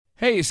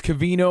Hey, it's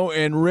Covino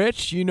and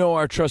Rich. You know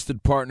our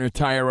trusted partner,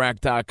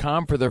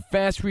 TireRack.com, for their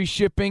fast free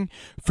shipping,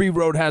 free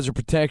road hazard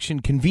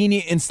protection,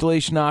 convenient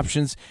installation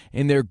options,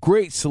 and their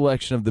great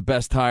selection of the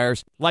best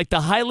tires, like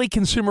the highly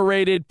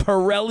consumer-rated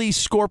Pirelli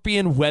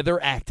Scorpion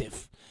Weather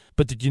Active.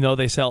 But did you know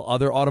they sell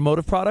other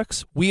automotive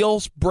products?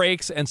 Wheels,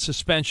 brakes, and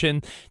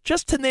suspension,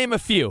 just to name a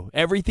few.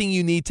 Everything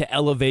you need to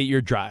elevate your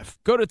drive.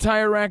 Go to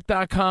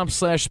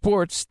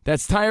TireRack.com/sports.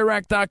 That's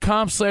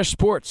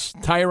TireRack.com/sports.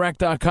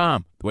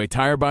 TireRack.com, the way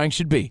tire buying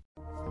should be.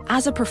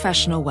 As a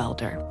professional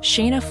welder,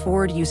 Shayna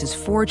Ford uses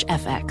Forge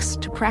FX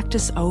to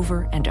practice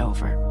over and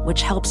over,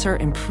 which helps her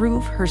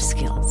improve her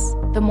skills.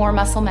 The more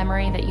muscle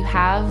memory that you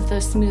have, the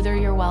smoother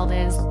your weld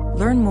is.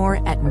 Learn more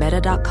at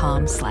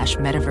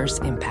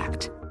meta.com/metaverse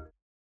impact.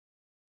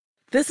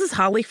 This is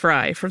Holly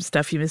Fry from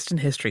Stuff You Missed in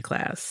History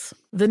class.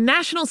 The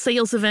national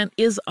sales event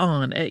is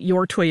on at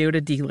your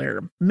Toyota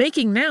dealer,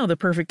 making now the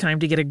perfect time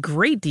to get a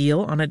great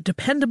deal on a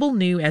dependable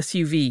new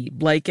SUV,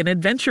 like an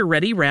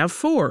adventure-ready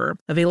RAV4.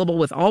 Available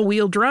with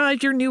all-wheel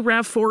drive, your new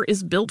RAV4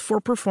 is built for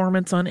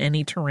performance on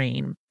any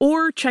terrain.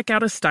 Or check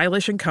out a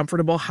stylish and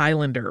comfortable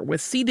Highlander with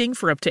seating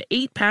for up to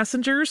 8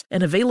 passengers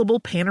and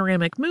available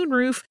panoramic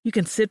moonroof. You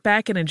can sit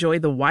back and enjoy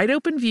the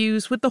wide-open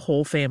views with the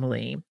whole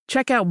family.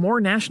 Check out more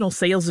national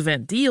sales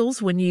event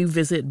deals when you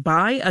visit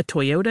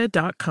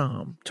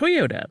buyatoyota.com.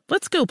 Toyota,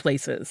 let's go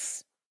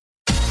places.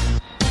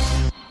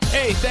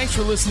 Hey, thanks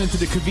for listening to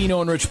the Covino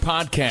and Rich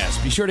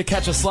podcast. Be sure to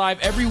catch us live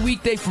every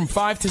weekday from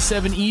 5 to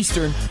 7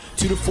 Eastern,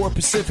 2 to 4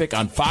 Pacific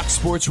on Fox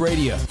Sports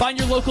Radio. Find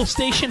your local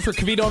station for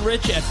Covino and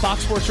Rich at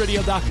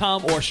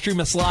foxsportsradio.com or stream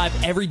us live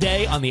every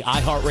day on the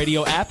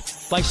iHeartRadio app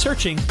by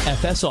searching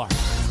FSR.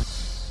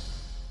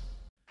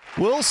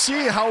 We'll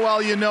see how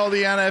well you know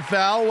the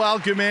NFL.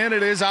 Welcome in.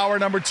 It is hour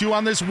number 2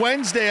 on this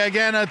Wednesday.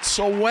 Again, it's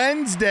a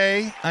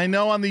Wednesday. I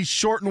know on the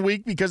shortened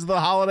week because of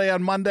the holiday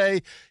on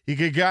Monday, you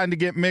could kind of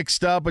get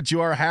mixed up, but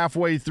you are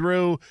halfway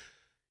through.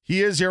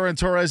 He is Aaron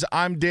Torres.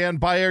 I'm Dan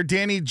Beyer.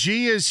 Danny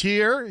G is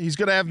here. He's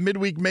going to have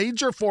midweek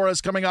major for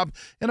us coming up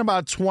in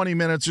about 20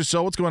 minutes or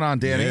so. What's going on,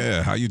 Danny?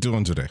 Yeah, how you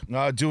doing today?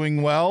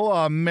 Doing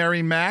well.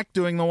 Mary Mack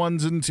doing the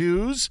ones and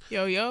twos.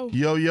 Yo-yo.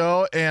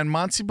 Yo-yo. And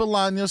Monty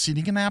Bolaños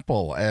eating an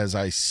apple as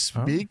I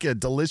speak. A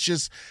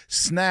delicious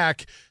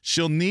snack.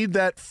 She'll need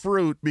that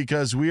fruit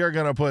because we are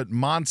going to put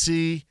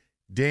Monty,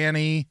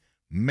 Danny,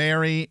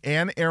 Mary,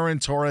 and Aaron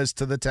Torres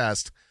to the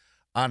test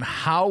on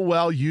how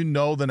well you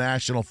know the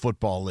National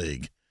Football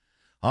League.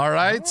 All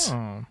right?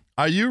 Oh.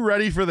 Are you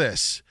ready for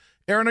this?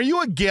 Aaron, are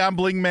you a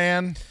gambling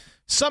man?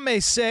 Some may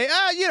say,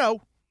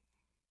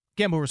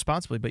 gamble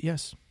responsibly, but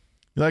yes.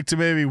 You like to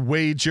maybe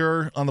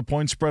wager on the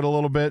point spread a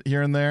little bit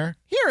here and there?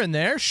 Here and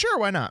there, sure,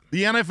 why not?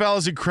 The NFL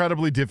is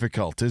incredibly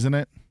difficult, isn't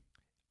it?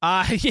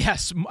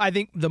 Yes, I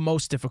think the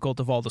most difficult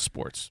of all the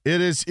sports.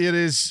 It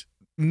is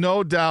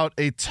no doubt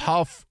a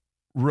tough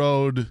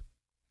road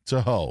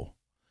to hoe.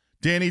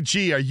 Danny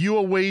G, are you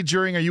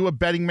a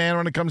betting man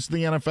when it comes to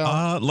the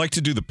NFL? Like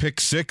to do the pick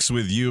six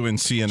with you and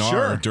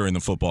CNR during the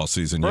football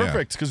season.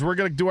 Perfect, because we're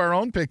going to do our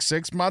own pick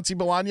six. Monty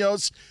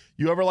Bolaños,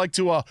 you ever like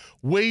to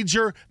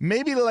wager,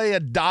 maybe lay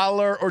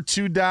 $1 or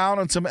 $2 down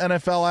on some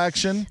NFL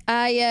action?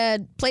 I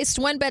placed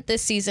one bet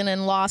this season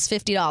and lost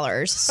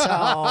 $50, so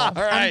right.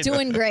 I'm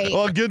doing great.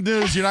 Well, good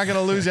news. You're not going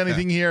to lose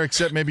anything here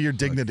except maybe your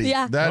dignity.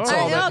 Yeah. That's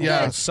all that.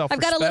 Yeah.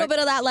 I've got a little bit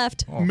of that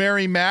left.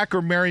 Mary Mack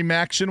or Mary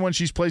Maction when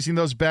she's placing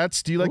those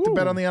bets. Do you like to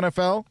bet on the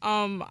NFL?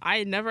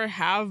 I never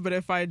have, but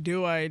if I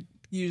do, I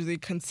usually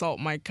consult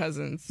my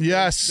cousins.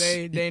 Yes.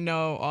 They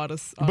know all the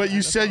But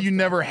you said you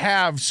never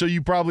have, so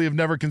you probably have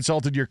never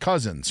consulted your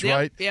cousins,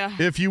 right? Yeah.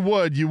 If you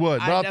would, you would.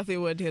 I definitely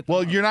would hit them.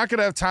 Well, you're not going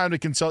to have time to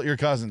consult your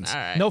cousins. All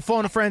right. No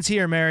phone of friends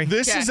here, Mary.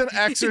 This is an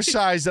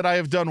exercise that I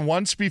have done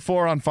once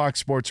before on Fox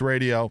Sports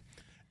Radio,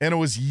 and it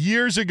was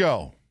years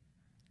ago.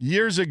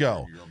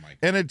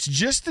 And it's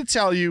just to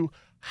tell you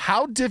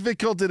how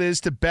difficult it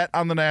is to bet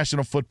on the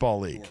National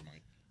Football League.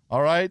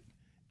 All right?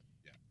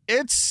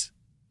 It's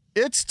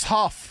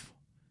tough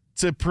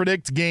to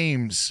predict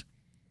games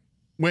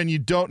when you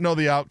don't know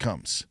the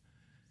outcomes.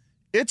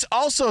 It's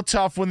also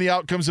tough when the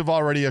outcomes have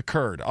already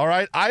occurred, all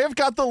right? I have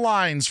got the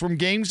lines from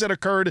games that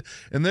occurred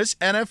in this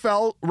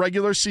NFL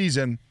regular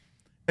season,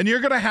 and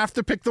you're going to have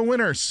to pick the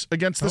winners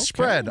against the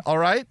spread, all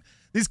right?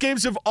 These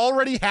games have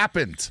already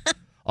happened.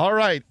 All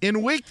right,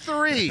 in week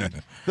 3,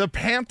 the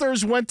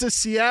Panthers went to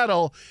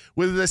Seattle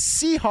with the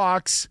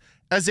Seahawks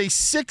as a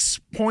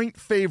 6-point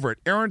favorite.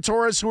 Aaron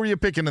Torres, who are you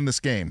picking in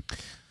this game?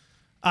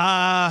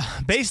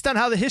 Based on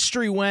how the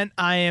history went,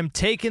 I am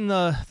taking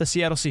the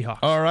Seattle Seahawks.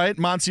 All right,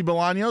 Monty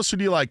Bolaños, who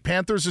do you like,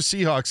 Panthers or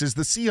Seahawks? As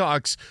the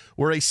Seahawks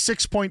were a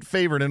 6-point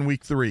favorite in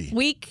week 3.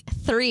 Week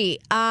 3.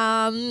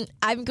 I'm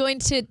going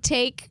to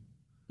take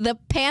the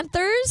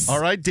Panthers. All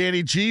right,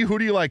 Danny G, who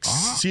do you like?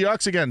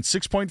 Seahawks again,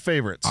 6-point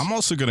favorites. I'm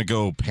also going to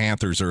go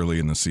Panthers early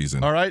in the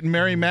season. All right, and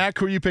Mary Mack,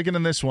 who are you picking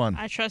in this one?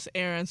 I trust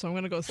Aaron, so I'm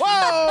going to go Seahawks.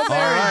 All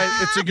right,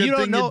 it's a good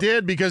thing you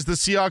did because the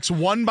Seahawks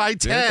won by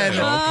 10. Okay.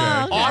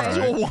 Off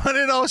to a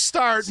 1-0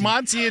 start.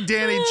 Monty and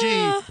Danny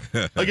G.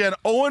 Again,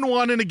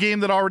 0-1 in a game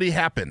that already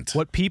happened.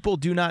 What people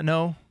do not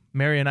know,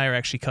 Mary and I are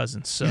actually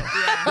cousins, so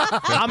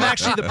I'm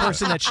actually the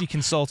person that she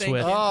consults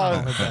with.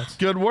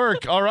 Good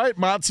work. All right,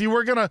 Motzi,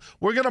 we're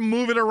gonna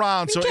move it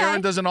around so Okay.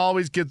 Aaron doesn't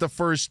always get the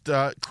first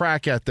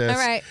crack at this. All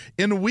right.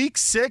 In Week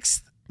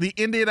 6, the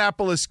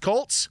Indianapolis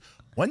Colts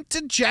went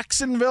to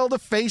Jacksonville to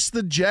face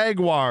the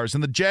Jaguars,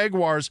 and the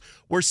Jaguars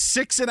were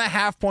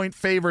 6.5-point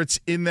favorites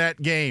in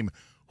that game.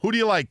 Who do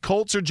you like,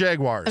 Colts or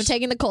Jaguars? I'm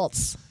taking the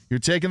Colts. You're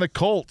taking the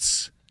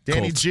Colts.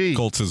 Danny G.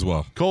 Colts as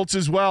well. Colts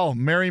as well.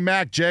 Mary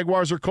Mack,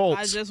 Jaguars or Colts?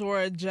 I just wore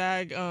a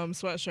Jag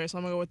sweatshirt, so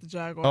I'm going to go with the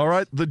Jaguars. All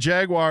right, the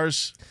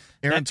Jaguars.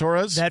 Aaron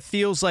Torres? That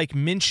feels like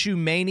Minshew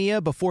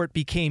mania before it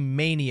became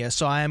mania,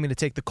 so I am going to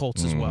take the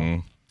Colts as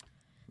well.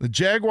 The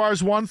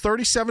Jaguars won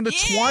 37-20.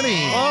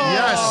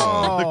 Yes,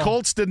 the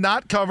Colts did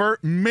not cover.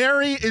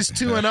 Mary is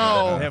 2-0.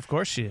 Yeah, of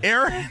course she is.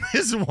 Aaron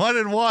is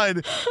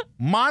 1-1.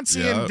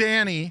 Monty and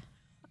Danny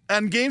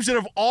on games that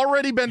have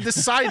already been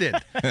decided.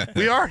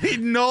 We already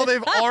know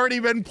they've already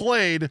been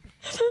played.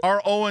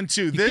 Are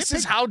 0-2. This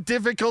is how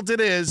difficult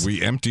it is.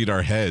 We emptied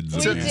our heads.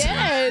 We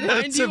did.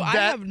 Mind you, I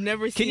bet. have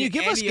never seen Can you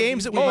give any us of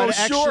games these that we might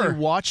have sure. actually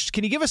watched?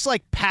 Can you give us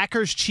like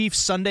Packers Chiefs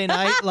Sunday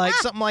night, like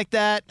something like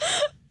that?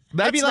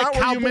 That's Maybe not like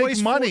where you make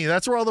Cowboys money.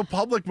 That's where all the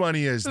public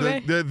money is.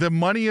 The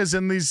money is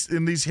in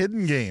these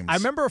hidden games. I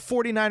remember a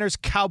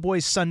 49ers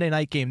Cowboys Sunday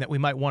night game that we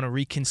might want to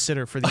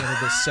reconsider for the end of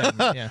this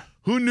segment. Yeah.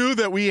 Who knew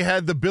that we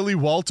had the Billy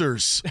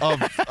Walters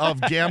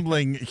of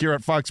gambling here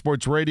at Fox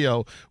Sports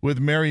Radio with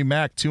Mary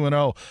Mack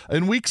 2-0.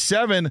 In Week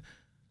 7,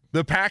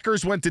 the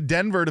Packers went to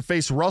Denver to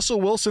face Russell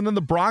Wilson and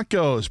the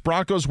Broncos.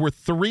 Broncos were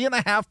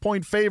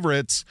 3.5-point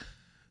favorites.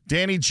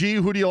 Danny G,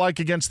 who do you like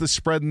against the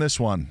spread in this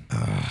one?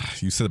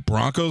 You said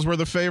Broncos were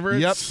the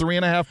favorites? Yep,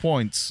 3.5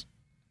 points.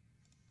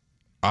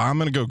 I'm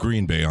going to go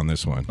Green Bay on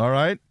this one. All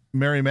right,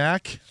 Mary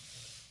Mack.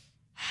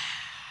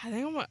 I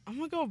think I'm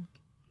gonna go.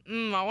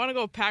 I want to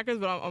go Packers,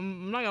 but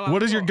I'm not gonna. What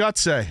does your gut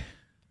say?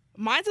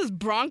 Mine says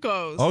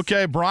Broncos.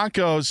 Okay,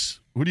 Broncos.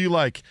 Who do you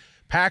like?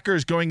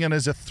 Packers going in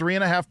as a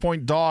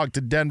 3.5-point dog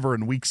to Denver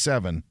in Week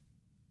 7.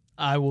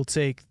 I will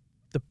take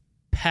the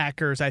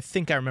Packers. I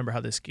think I remember how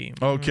this game.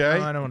 Okay.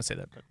 No, I don't want to say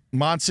that. But.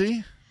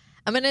 Monty.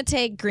 I'm going to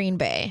take Green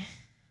Bay.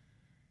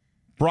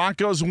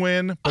 Broncos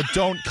win, but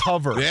don't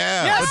cover.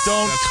 Yeah. But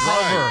don't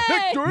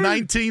That's cover.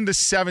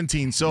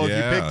 19-17. So if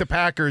you pick the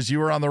Packers, you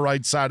were on the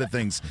right side of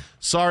things.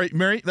 Sorry,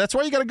 Mary. That's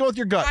why you got to go with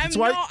your gut. That's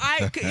why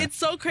it's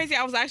so crazy.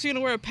 I was actually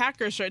gonna wear a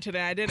Packers shirt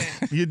today. I didn't.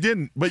 you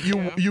didn't, but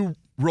you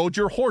rode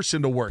your horse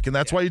into work, and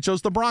that's why you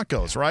chose the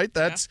Broncos, right?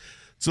 That's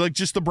it's like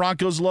just the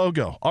Broncos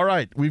logo. All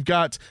right, we've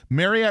got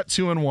Mary at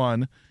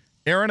 2-1,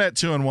 Aaron at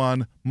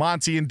 2-1,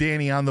 Monty and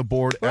Danny on the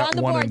board We're at on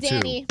the 1 board, and 2.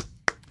 Danny.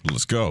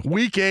 Let's go.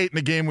 Week 8 in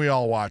the game we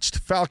all watched.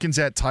 Falcons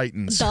at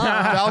Titans.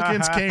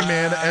 Falcons came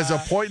in as a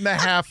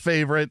 1.5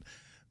 favorite.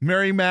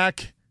 Mary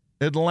Mack,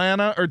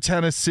 Atlanta or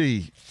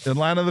Tennessee?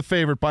 Atlanta the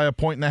favorite by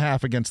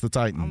 1.5 against the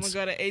Titans. I'm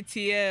gonna go to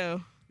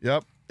ATL.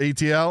 Yep.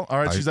 ATL. All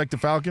right, she's like the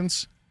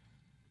Falcons.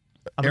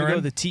 I'm going to go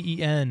Aaron? with the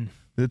TEN.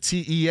 The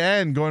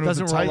TEN going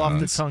Doesn't with the roll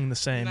Titans. off the tongue the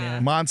same, yeah.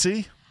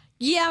 Monty?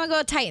 Yeah, I'm going to go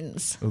with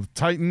Titans. The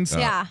Titans.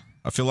 Yeah.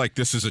 I feel like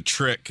this is a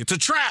trick. It's a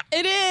trap.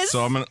 It is.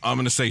 So I'm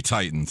gonna say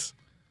Titans.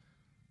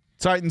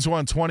 Titans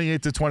won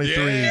 28-23. Yeah,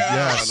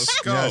 yes. let's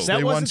go. Yes, That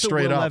they won wasn't the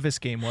straight Will up. Levis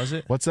game, was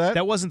it? What's that?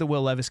 That wasn't the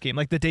Will Levis game,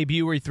 like the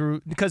debut where he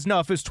threw. Because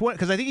no, if it was 20,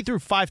 because I think he threw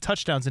 5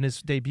 touchdowns in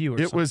his debut. Or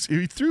It something. was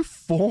he threw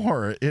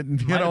 4. You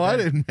know what?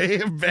 It may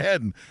have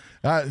been.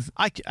 I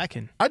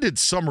can. I did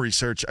some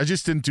research. I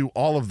just didn't do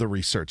all of the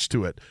research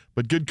to it.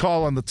 But good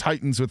call on the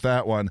Titans with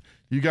that one.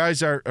 You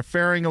guys are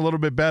faring a little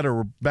bit better.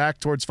 We're back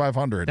towards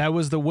 500. That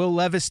was the Will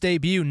Levis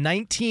debut.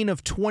 19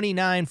 of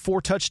 29,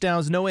 4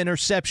 touchdowns, no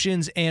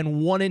interceptions,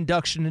 and 1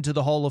 induction into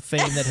the Hall of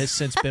Fame that has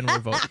since been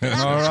revoked.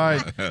 All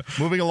right.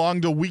 Moving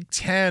along to Week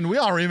 10. We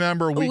all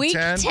remember Week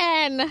 10. Week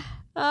 10.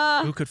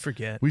 Who could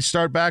forget? We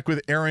start back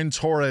with Aaron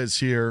Torres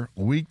here.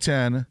 Week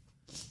 10.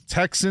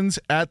 Texans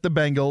at the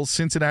Bengals.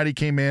 Cincinnati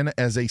came in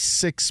as a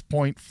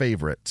 6-point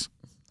favorite.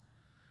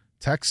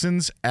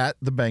 Texans at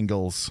the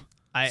Bengals.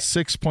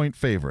 6-point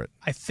favorite.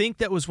 I think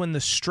that was when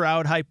the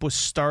Stroud hype was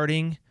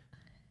starting,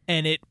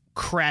 and it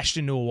crashed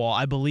into a wall.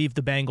 I believe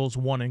the Bengals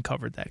won and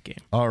covered that game.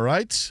 All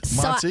right.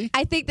 Monty? So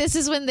I think this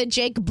is when the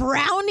Jake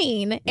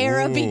Browning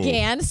era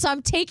began, so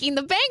I'm taking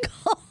the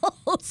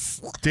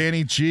Bengals.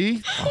 Danny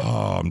G?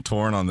 Oh, I'm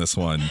torn on this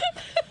one.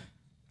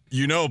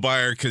 You know,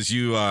 Beyer, because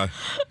you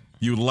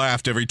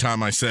laughed every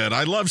time I said,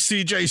 I love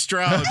C.J.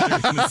 Stroud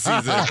during the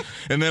season.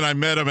 And then I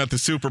met him at the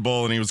Super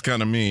Bowl, and he was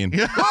kind of mean in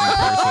person.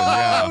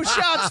 Yeah. Oh,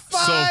 shots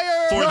So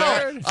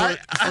fired!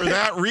 for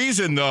that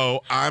reason,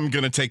 though, I'm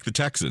going to take the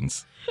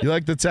Texans. You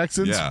like the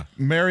Texans? Yeah.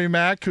 Mary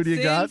Mack, who do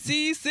you got?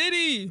 Cincy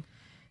City.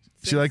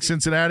 She likes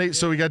Cincinnati. Yeah.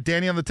 So we got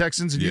Danny on the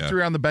Texans and you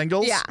 3 on the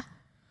Bengals? Yeah.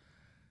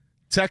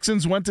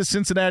 Texans went to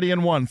Cincinnati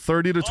and won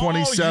 30-27.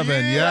 Oh,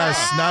 yeah.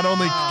 Yes, not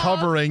only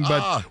covering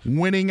but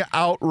winning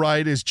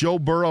outright is Joe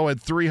Burrow at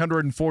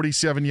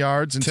 347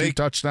 yards and 2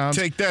 touchdowns.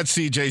 Take that,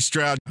 C.J.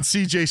 Stroud.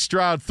 C.J.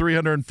 Stroud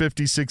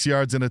 356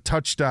 yards and a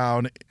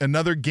touchdown.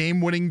 Another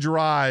game-winning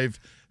drive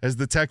as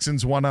the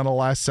Texans won on a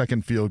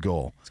last-second field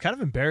goal. It's kind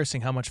of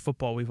embarrassing how much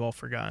football we've all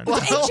forgotten.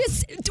 It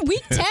just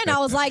week 10, I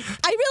was like,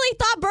 I really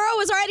thought Burrow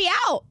was already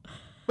out.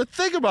 But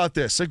think about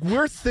this. Like,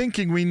 we're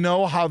thinking we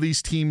know how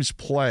these teams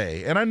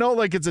play. And I know,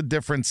 like, it's a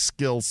different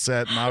skill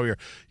set and how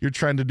you're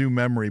trying to do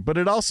memory. But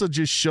it also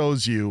just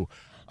shows you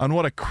on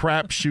what a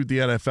crapshoot the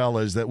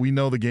NFL is, that we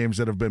know the games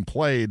that have been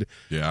played.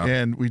 Yeah.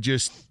 And we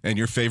just... And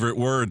your favorite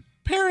word,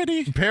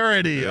 parody.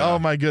 Parody. Yeah. Oh,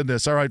 my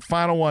goodness. All right,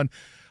 final one.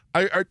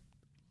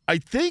 I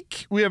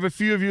think we have a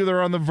few of you that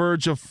are on the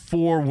verge of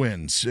 4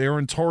 wins.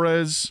 Aaron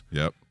Torres.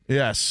 Yep.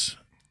 Yes.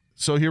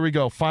 So here we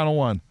go. Final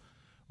one.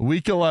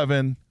 Week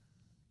 11.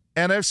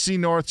 NFC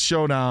North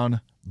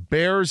showdown,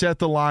 Bears at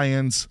the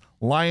Lions.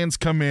 Lions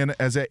come in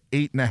as an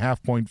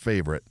 8.5-point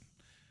favorite.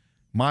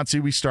 Monty,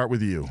 we start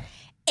with you.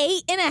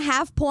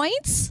 8.5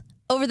 points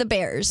over the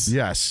Bears.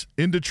 Yes,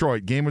 in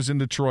Detroit. Game was in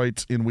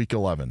Detroit in Week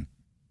 11.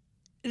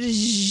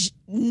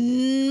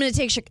 I'm gonna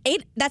take Chicago.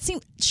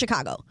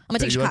 I'm gonna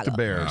take You Chicago. like the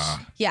Bears.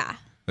 Yeah.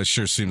 That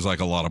sure seems like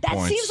a lot of That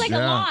points. seems like a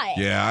lot.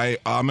 Yeah,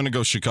 I'm going to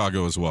go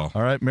Chicago as well.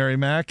 All right, Mary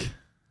Mack.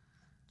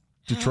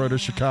 Detroit or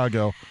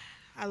Chicago.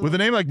 With a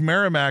name like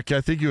Merrimack, I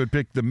think you would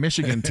pick the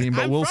Michigan team,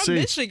 but we'll see. I'm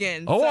from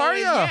Michigan. Oh, so, are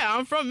you? Yeah,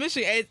 I'm from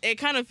Michigan. It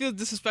kind of feels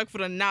disrespectful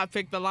to not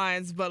pick the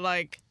Lions, but,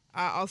 like,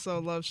 I also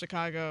love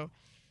Chicago.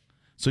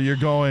 So you're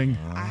going.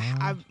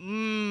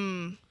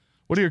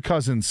 What do your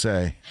cousins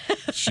say?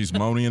 She's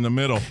Moni in the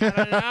middle. I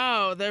don't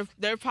know.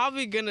 They're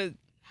probably gonna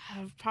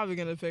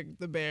pick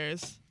the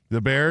Bears. The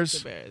Bears?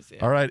 The Bears, yeah.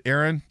 All right,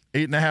 Aaron,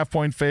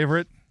 8.5-point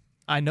favorite.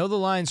 I know the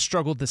Lions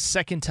struggled the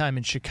second time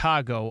in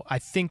Chicago. I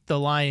think the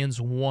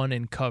Lions won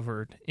and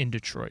covered in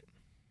Detroit.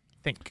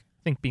 Think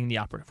being the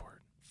operative word.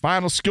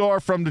 Final score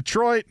from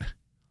Detroit.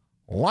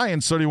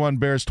 Lions 31,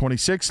 Bears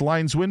 26.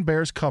 Lions win,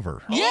 Bears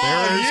cover.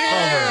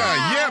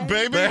 Yeah,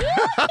 baby.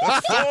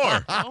 That's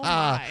 4. Oh,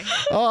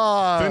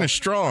 my. Finish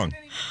strong.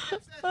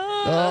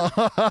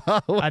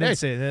 I didn't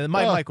say that.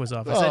 My mic was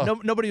off. I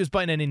said nobody was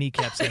biting any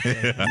kneecaps that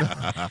day.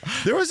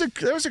 There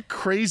was a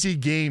crazy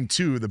game,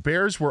 too. The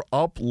Bears were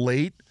up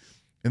late,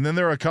 and then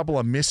there were a couple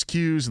of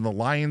miscues, and the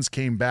Lions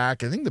came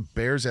back. I think the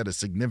Bears had a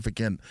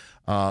significant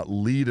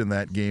lead in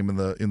that game in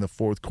the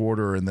fourth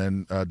quarter, and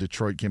then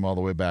Detroit came all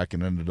the way back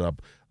and ended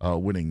up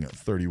winning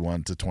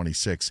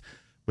 31-26.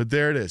 But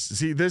there it is.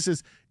 See,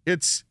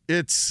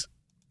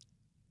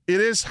 it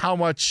is how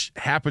much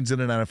happens in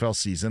an NFL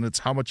season. It's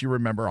how much you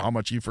remember, how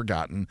much you've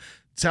forgotten.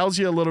 It tells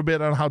you a little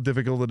bit on how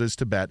difficult it is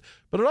to bet.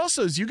 But it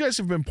also, as you guys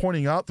have been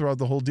pointing out throughout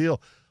the whole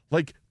deal,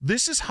 like,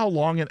 this is how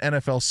long an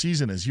NFL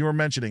season is. You were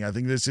mentioning, I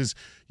think this is,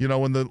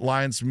 when the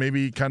Lions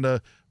maybe kind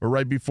of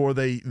right before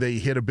they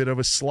hit a bit of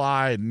a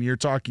slide, and you're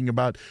talking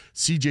about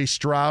C.J.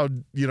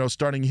 Stroud,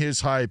 starting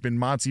his hype, and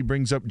Monty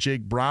brings up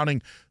Jake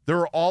Browning. There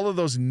are all of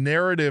those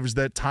narratives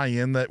that tie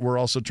in that we're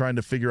also trying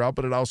to figure out,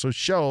 but it also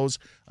shows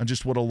on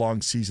just what a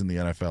long season the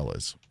NFL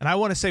is. And I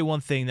want to say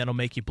one thing that'll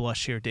make you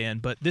blush here, Dan,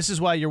 but this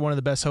is why you're one of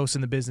the best hosts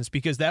in the business,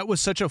 because that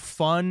was such a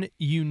fun,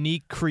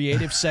 unique,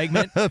 creative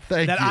segment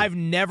that I've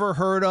never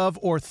heard of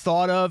or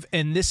thought of,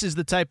 and this is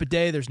the type of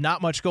day, there's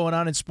not much going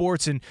on in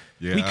sports, and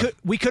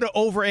we could have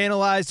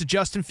overanalyzed a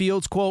Justin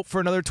Fields quote for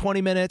another 20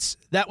 minutes.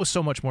 That was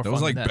so much more fun. That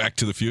was like than that. Back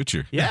to the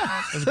Future.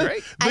 Yeah, it was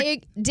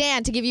great.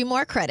 Dan, to give you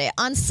more credit,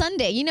 on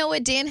Sunday, you know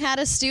what Dan had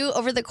us do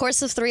over the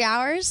course of 3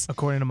 hours?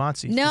 According to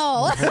Monty.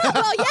 No.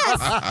 Well,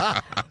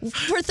 yes.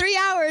 For 3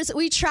 hours,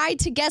 we tried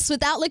to guess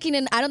without looking,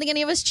 and I don't think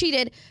any of us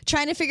cheated,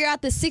 trying to figure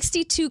out the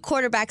 62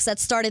 quarterbacks that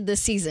started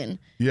this season.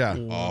 Yeah.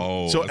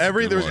 Oh. So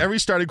every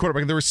starting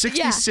quarterback, there were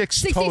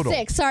 66 total.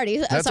 66. Sorry.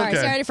 That's sorry.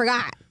 okay. I already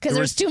forgot because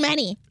there was too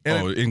many.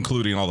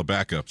 Including all the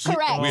backups.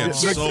 Correct. We had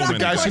Just so throughout many the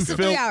guys course who of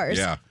filled- 3 hours.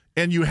 Yeah.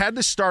 And you had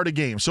to start a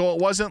game. So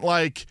it wasn't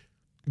like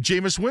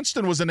Jameis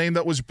Winston was a name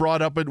that was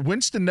brought up, but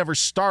Winston never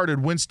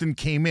started. Winston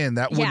came in.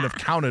 That wouldn't have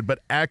counted, but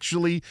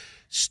actually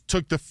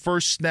took the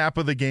first snap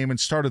of the game and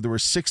started. There were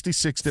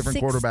 66 different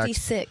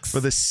quarterbacks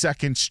for the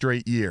second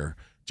straight year.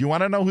 Do you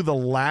want to know who the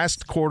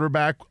last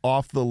quarterback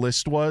off the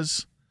list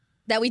was?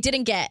 That we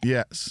didn't get.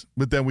 Yes,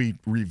 but then we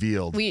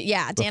revealed.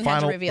 Dan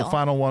had to reveal. The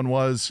final one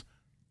was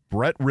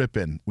Brett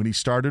Rippon when he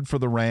started for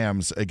the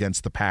Rams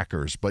against the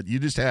Packers. But you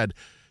just had,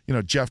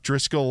 Jeff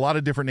Driscoll, a lot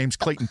of different names.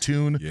 Clayton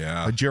Tune,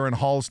 Jaron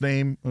Hall's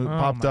name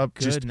popped up.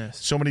 Goodness.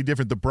 Just so many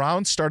different. The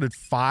Browns started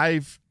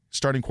 5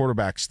 starting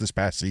quarterbacks this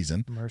past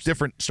season. Mercy.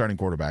 Different starting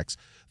quarterbacks.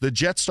 The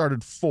Jets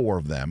started 4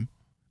 of them.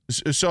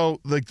 So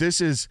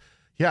this is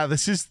the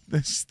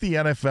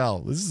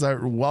NFL. This is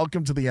our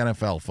welcome to the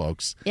NFL,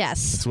 folks.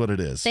 Yes. That's what it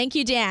is. Thank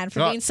you, Dan,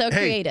 for being so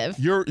creative.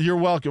 You're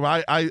welcome.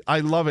 I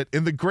love it.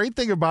 And the great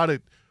thing about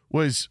it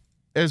was,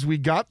 as we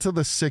got to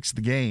the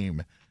 6th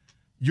game,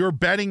 your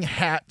betting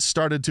hat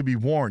started to be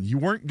worn. You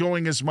weren't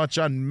going as much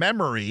on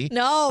memory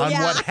on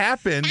what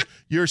happened.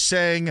 You're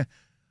saying,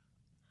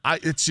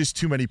 it's just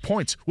too many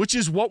points, which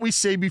is what we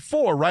say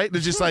before, right?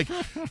 It's just like,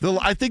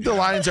 I think the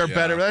Lions are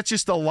better. That's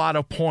just a lot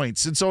of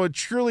points. And so it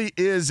truly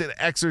is an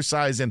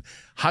exercise in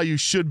how you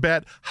should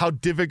bet, how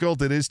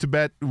difficult it is to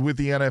bet with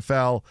the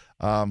NFL.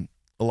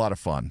 A lot of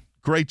fun.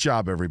 Great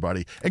job,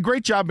 everybody. And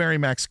great job, Mary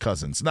Mac's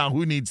cousins. Now,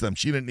 who needs them?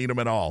 She didn't need them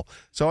at all.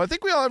 So I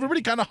think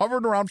everybody kind of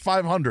hovered around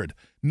 500.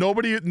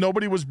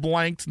 Nobody was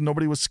blanked.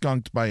 Nobody was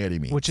skunked by any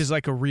means. Which is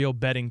like a real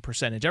betting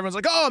percentage. Everyone's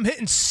like, oh, I'm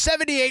hitting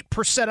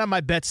 78% on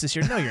my bets this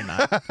year. No, you're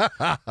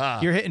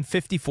not. You're hitting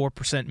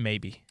 54%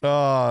 maybe.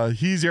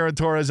 He's Aaron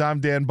Torres.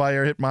 I'm Dan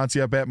Beyer. Hit Monty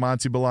up at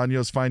Monty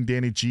Bolaños. Find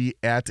Danny G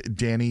at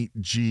Danny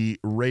G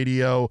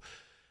Radio.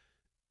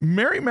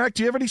 Mary Mac,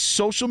 do you have any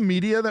social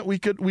media that we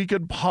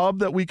could pub,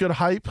 that we could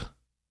hype?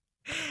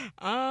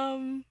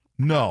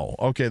 No.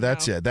 Okay,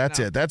 that's it. That's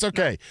it. That's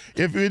okay.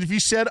 No. If you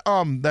said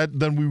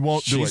then we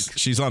won't do it.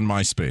 She's on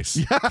MySpace.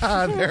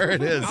 Yeah, there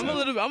it is. I'm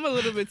a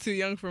little bit too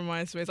young for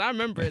MySpace. I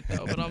remember it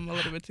though, but I'm a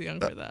little bit too young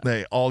for that.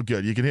 Hey, all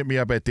good. You can hit me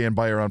up at Dan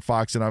Beyer on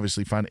Fox, and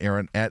obviously find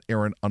Aaron at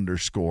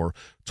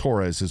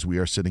Aaron_Torres as we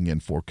are sitting in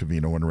for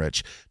Covino and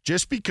Rich.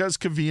 Just because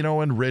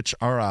Covino and Rich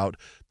are out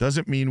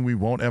doesn't mean we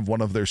won't have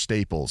one of their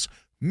staples.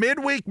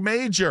 Midweek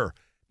Major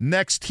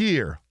next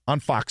here on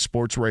Fox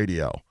Sports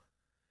Radio.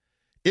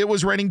 It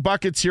was raining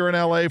buckets here in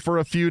L.A. for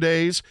a few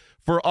days.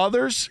 For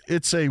others,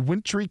 it's a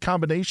wintry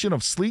combination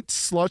of sleet,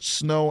 slush,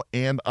 snow,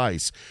 and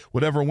ice.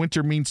 Whatever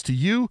winter means to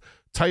you,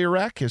 Tire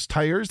Rack has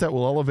tires that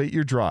will elevate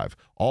your drive.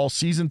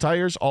 All-season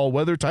tires,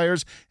 all-weather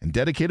tires, and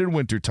dedicated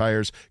winter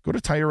tires. Go to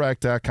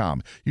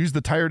TireRack.com. Use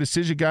the Tire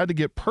Decision Guide to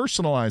get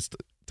personalized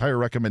tire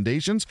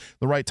recommendations,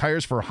 the right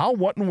tires for how,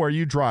 what, and where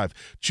you drive.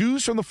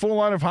 Choose from the full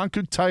line of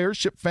Hankook tires,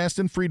 shipped fast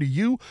and free to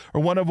you,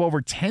 or one of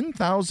over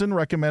 10,000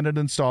 recommended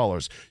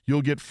installers.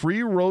 You'll get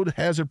free road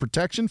hazard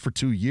protection for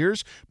 2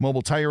 years.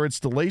 Mobile tire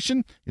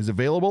installation is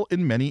available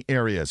in many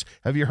areas.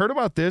 Have you heard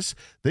about this?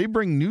 They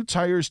bring new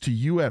tires to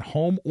you at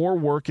home or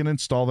work and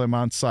install them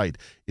on site.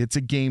 It's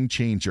a game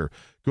changer.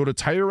 Go to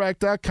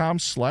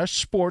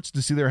TireRack.com/sports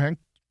to see their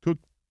Hankook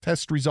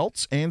test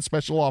results and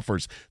special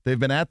offers. They've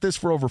been at this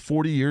for over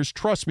 40 years.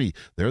 Trust me,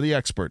 they're the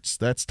experts.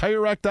 That's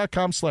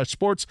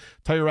TireRack.com/sports.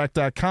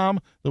 TireRack.com,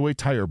 the way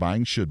tire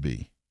buying should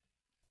be.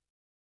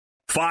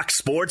 Fox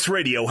Sports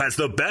Radio has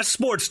the best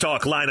sports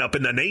talk lineup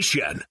in the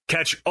nation.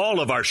 Catch all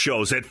of our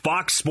shows at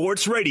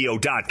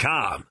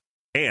foxsportsradio.com.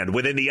 And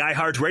within the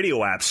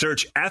iHeartRadio app,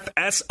 search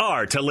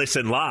FSR to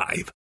listen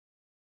live.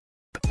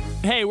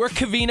 Hey, we're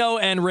Covino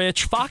and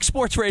Rich, Fox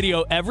Sports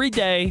Radio every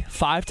day,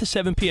 5 to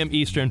 7 p.m.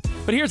 Eastern.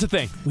 But here's the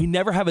thing. We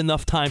never have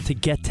enough time to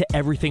get to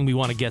everything we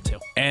want to get to.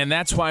 And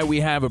that's why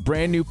we have a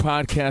brand new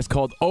podcast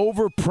called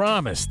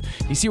Overpromised.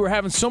 You see, we're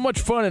having so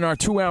much fun in our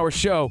 2-hour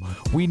show,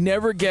 we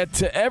never get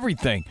to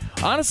everything.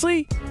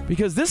 Honestly,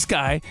 because this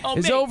guy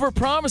is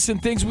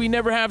overpromising things we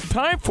never have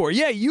time for.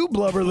 Yeah, you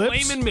blubber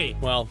lips. Blaming me.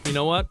 Well, you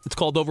know what? It's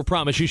called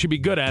Overpromise. You should be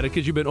good at it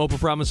because you've been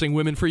overpromising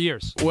women for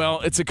years.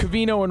 Well, it's a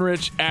Covino and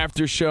Rich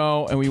after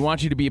show, and we want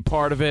you to be a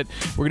part of it.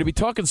 We're going to be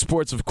talking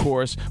sports, of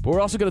course, but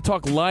we're also going to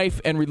talk life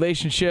and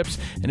relationships.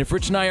 And if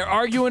Rich and I are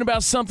arguing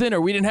about something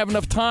or we didn't have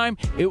enough time,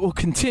 it will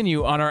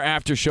continue on our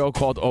after show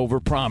called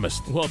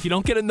Overpromised. Well, if you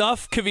don't get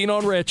enough Covino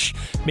and Rich,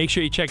 make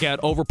sure you check out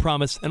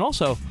Overpromised, and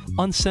also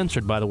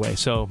uncensored, by the way.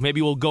 So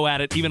maybe we'll go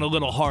at it even a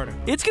little harder.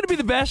 It's going to be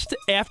the best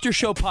after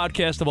show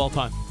podcast of all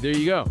time. There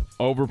you go.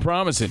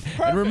 Overpromising.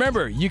 Perfect. And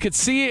remember, you could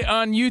see it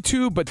on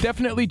YouTube, but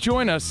definitely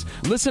join us.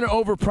 Listen to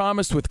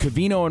Overpromised with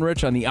Covino and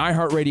Rich on the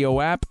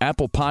iHeartRadio app,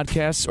 Apple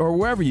Podcasts, or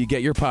wherever you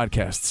get your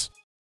podcasts.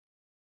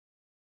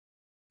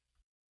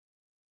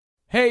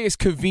 Hey, it's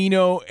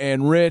Covino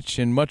and Rich,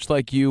 and much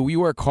like you, we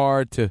work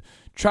hard to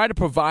try to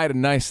provide a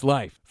nice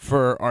life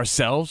for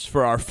ourselves,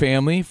 for our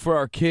family, for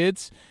our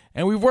kids,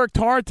 and we've worked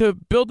hard to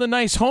build a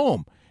nice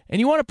home. And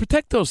you want to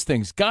protect those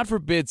things. God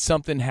forbid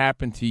something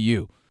happened to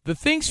you. The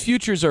things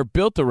futures are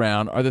built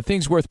around are the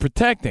things worth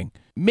protecting.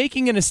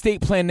 Making an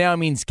estate plan now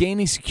means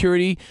gaining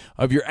security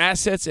of your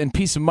assets and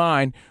peace of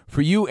mind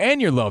for you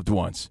and your loved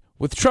ones.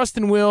 With Trust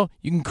and Will,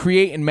 you can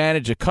create and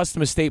manage a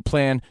custom estate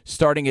plan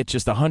starting at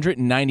just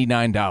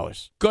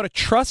 $199. Go to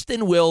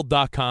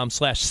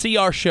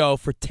trustandwill.com/CRShow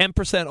for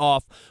 10%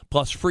 off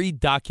plus free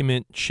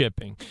document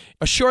shipping.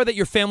 Assure that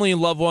your family and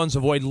loved ones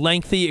avoid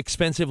lengthy,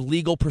 expensive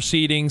legal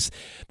proceedings,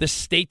 the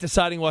state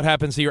deciding what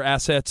happens to your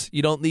assets.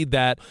 You don't need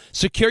that.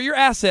 Secure your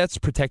assets,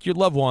 protect your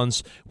loved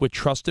ones with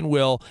Trust and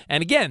Will.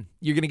 And again,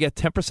 you're going to get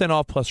 10%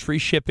 off plus free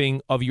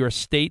shipping of your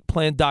estate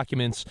plan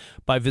documents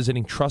by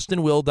visiting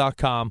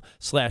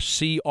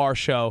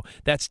trustandwill.com/CRShow.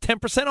 That's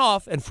 10%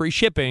 off and free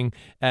shipping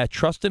at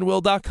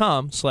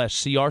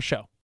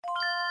trustandwill.com/CRShow.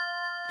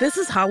 This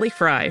is Holly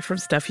Fry from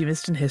Stuff You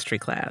Missed in History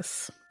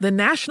Class. The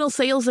national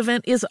sales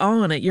event is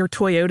on at your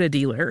Toyota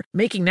dealer,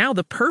 making now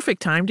the perfect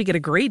time to get a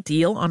great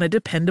deal on a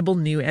dependable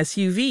new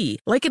SUV,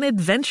 like an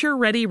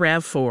adventure-ready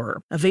RAV4.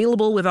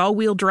 Available with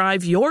all-wheel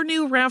drive, your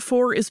new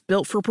RAV4 is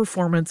built for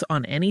performance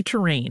on any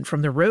terrain,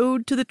 from the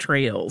road to the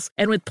trails.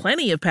 And with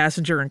plenty of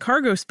passenger and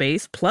cargo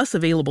space, plus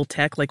available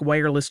tech like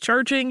wireless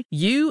charging,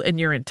 you and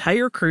your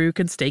entire crew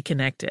can stay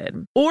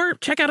connected. Or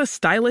check out a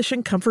stylish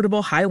and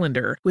comfortable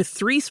Highlander with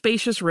 3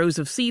 spacious rows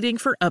of seating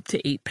for up to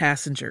 8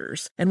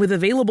 passengers. And with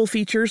available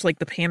features features like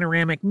the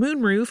panoramic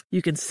moonroof, you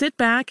can sit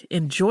back,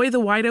 enjoy the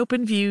wide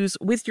open views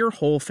with your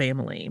whole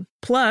family.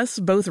 Plus,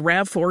 both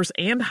RAV4s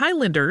and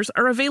Highlanders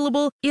are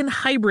available in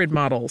hybrid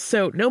models,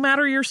 so no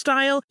matter your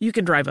style, you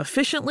can drive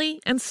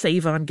efficiently and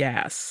save on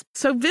gas.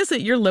 So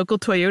visit your local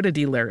Toyota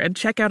dealer and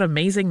check out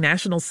amazing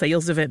national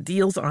sales event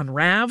deals on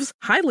RAVs,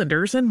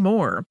 Highlanders, and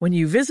more when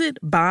you visit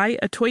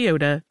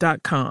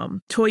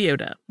buyatoyota.com.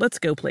 Toyota, let's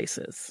go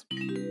places.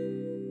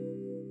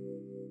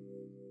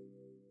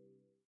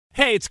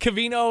 Hey, it's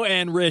Covino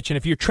and Rich, and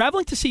if you're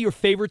traveling to see your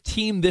favorite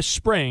team this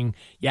spring,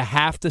 you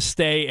have to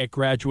stay at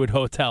Graduate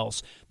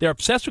Hotels. They're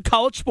obsessed with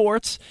college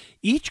sports.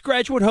 Each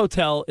Graduate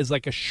Hotel is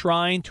like a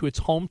shrine to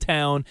its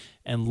hometown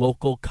and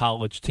local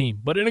college team,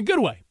 but in a good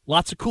way.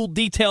 Lots of cool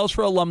details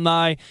for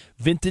alumni,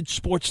 vintage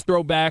sports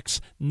throwbacks,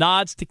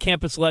 nods to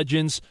campus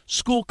legends,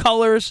 school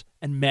colors,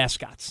 and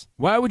mascots.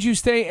 Why would you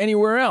stay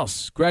anywhere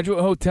else? Graduate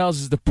Hotels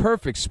is the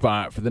perfect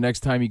spot for the next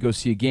time you go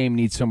see a game and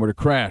need somewhere to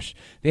crash.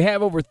 They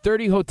have over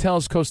 30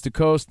 hotels coast to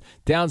coast,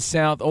 down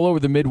south, all over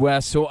the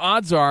Midwest, so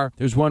odds are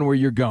there's one where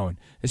you're going,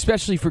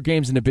 especially for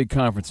games in the big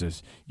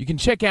conferences. You can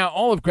check out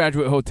all of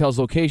Graduate Hotels'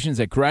 locations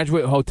at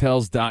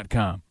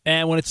graduatehotels.com.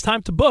 And when it's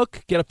time to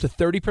book, get up to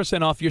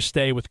 30% off your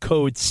stay with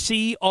code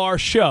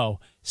CRSHOW.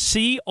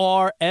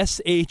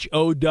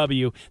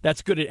 CRSHOW.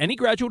 That's good at any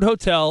Graduate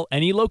Hotel,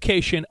 any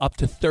location, up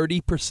to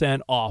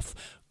 30% off.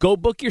 Go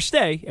book your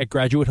stay at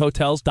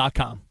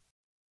graduatehotels.com.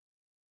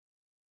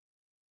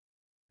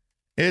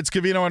 It's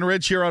Covino and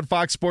Rich here on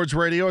Fox Sports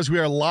Radio as we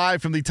are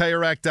live from the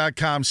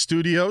TireRack.com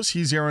studios.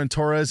 He's Aaron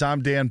Torres.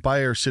 I'm Dan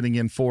Beyer sitting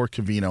in for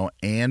Covino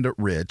and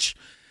Rich.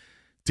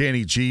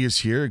 Danny G is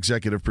here,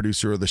 executive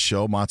producer of the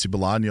show. Monty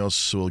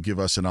Bolaños will give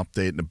us an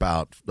update in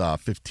about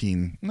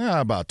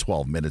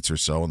 12 minutes or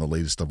so on the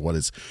latest of what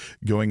is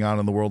going on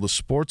in the world of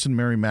sports, and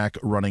Mary Mack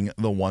running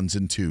the ones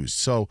and twos.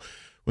 So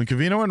when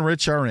Covino and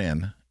Rich are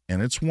in,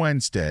 and it's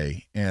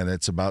Wednesday, and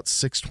it's about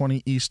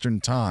 6:20 Eastern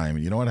time,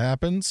 you know what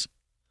happens?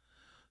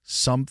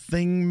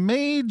 Something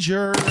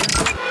major.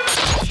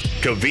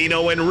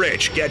 Covino and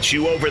Rich get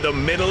you over the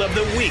middle of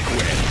the week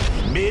with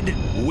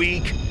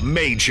Midweek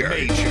Major.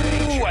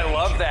 Ooh, I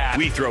love that.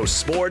 We throw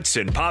sports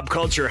and pop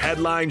culture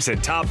headlines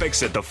and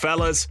topics at the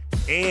fellas,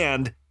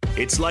 and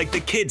it's like the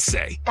kids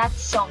say.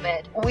 That's so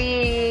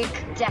midweek.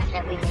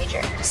 Definitely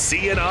major.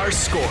 CNR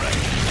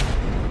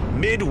scoring.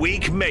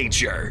 Midweek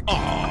Major.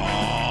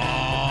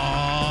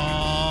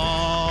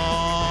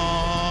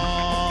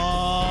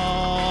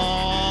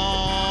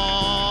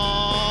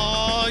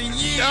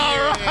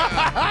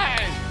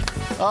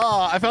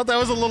 Oh, I felt that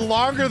was a little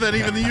longer than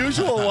even the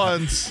usual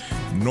ones.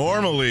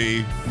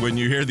 Normally, when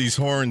you hear these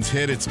horns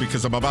hit, it's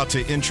because I'm about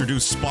to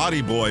introduce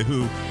Spotty Boy,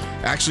 who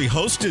actually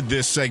hosted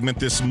this segment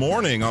this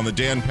morning on the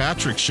Dan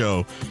Patrick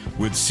Show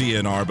with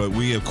CNR. But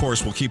we, of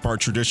course, will keep our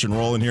tradition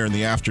rolling here in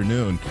the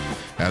afternoon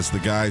as the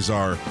guys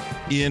are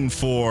in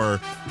for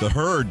the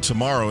herd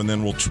tomorrow, and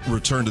then we'll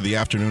return to the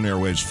afternoon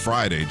airwaves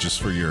Friday,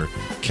 just for your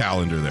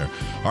calendar there.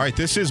 All right,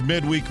 this is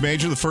Midweek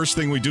Major. The first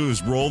thing we do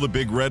is roll the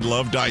big red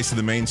love dice in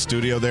the main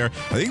studio there.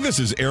 I think this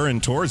is Aaron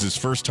Torres'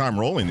 first time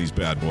rolling these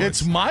bad boys.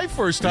 It's my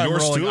first time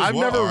rolling. I've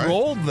never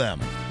rolled them.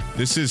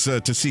 This is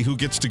to see who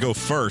gets to go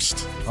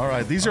first. All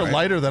right, these are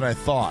lighter than I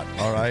thought.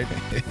 All right,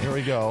 here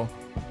we go.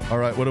 All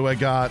right, what do I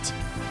got?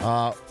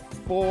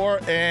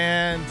 4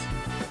 and...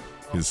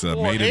 His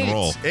maiden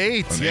roll.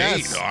 8,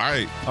 yes. 8, all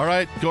right. All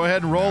right, go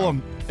ahead and roll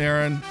them,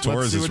 Aaron.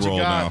 Torres is rolled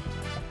now.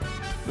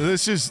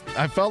 This is,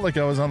 I felt like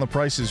I was on The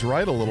Price is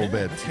Right a little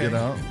bit, you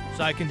know?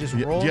 So I can just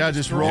roll? Yeah,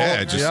 just roll.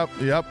 Yeah,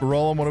 Yep,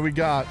 roll them. What do we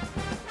got?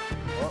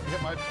 Oh,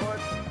 hit my foot.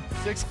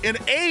 6 and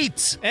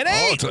 8. And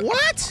 8?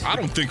 What? I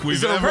don't think we've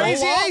Is it a ever.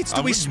 crazy eights?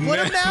 Do we split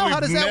them now? How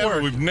does that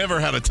work? We've never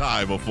had a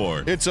tie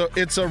before. It's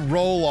a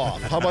roll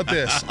off. How about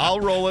this?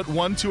 I'll roll it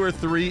 1, 2, or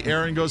 3.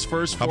 Aaron goes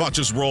first. How about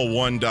just roll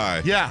one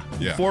die? Yeah.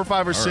 4,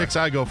 5, or 6.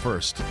 I go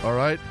first. All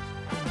right.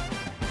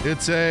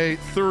 It's a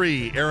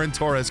 3. Aaron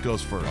Torres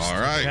goes first.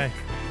 All right. Okay.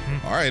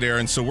 All right,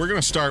 Aaron. So we're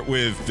going to start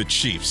with the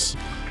Chiefs.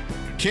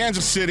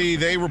 Kansas City,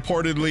 they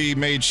reportedly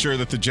made sure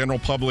that the general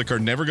public are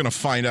never going to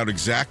find out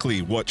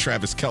exactly what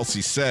Travis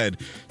Kelce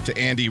said to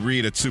Andy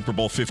Reid at Super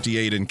Bowl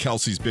 58 in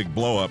Kelce's big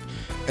blow-up.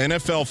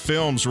 NFL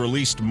Films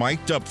released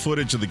mic'd-up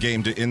footage of the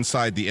game to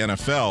Inside the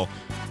NFL,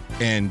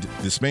 and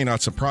this may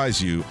not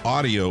surprise you,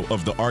 audio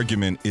of the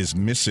argument is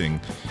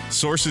missing.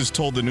 Sources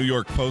told the New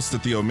York Post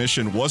that the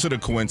omission was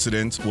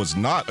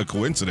not a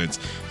coincidence.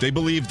 They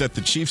believe that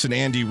the Chiefs and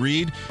Andy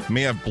Reid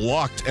may have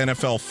blocked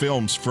NFL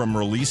Films from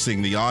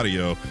releasing the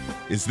audio.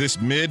 Is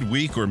this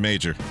mid-week or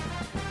major?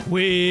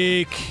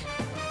 Week.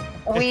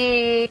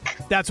 Week.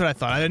 That's what I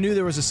thought. I knew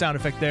there was a sound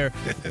effect there.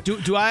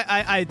 Do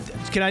I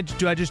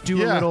just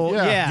do a little?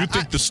 Yeah. You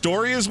think the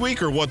story is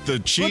weak or what the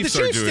Chiefs are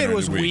doing? What the Chiefs did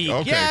was weak.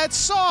 Okay. Yeah, it's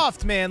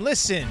soft, man.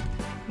 Listen,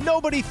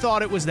 nobody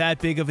thought it was that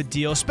big of a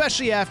deal,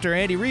 especially after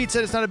Andy Reid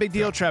said it's not a big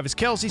deal. Travis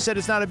Kelce said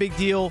it's not a big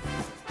deal.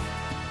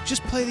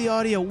 Just play the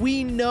audio.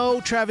 We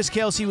know Travis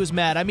Kelce was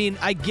mad. I mean,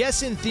 I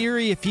guess in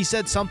theory, if he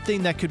said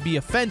something that could be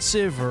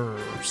offensive or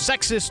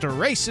sexist or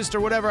racist or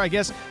whatever, I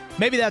guess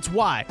maybe that's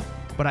why.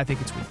 but I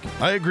think it's weak.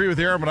 I agree with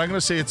Aaron, but I'm going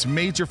to say it's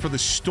major for the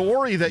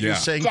story that you're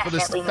saying, Definitely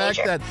for the fact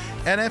major.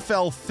 that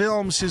NFL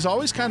Films has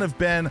always kind of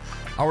been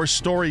our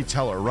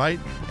storyteller, right?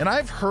 And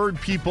I've heard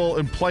people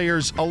and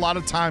players a lot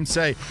of times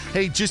say,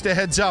 hey, just a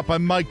heads up,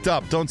 I'm mic'd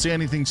up. Don't say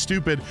anything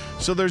stupid.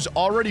 So there's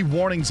already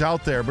warnings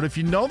out there. But if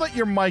you know that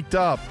you're mic'd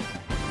up,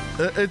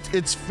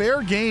 it's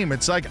fair game.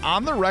 It's like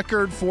on the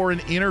record for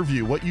an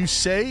interview. What you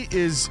say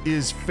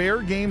is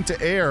fair game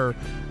to air,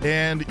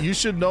 and you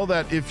should know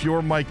that if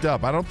you're mic'd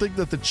up. I don't think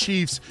that the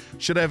Chiefs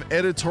should have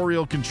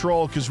editorial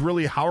control, because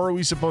really, how are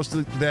we supposed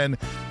to then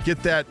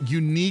get that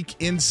unique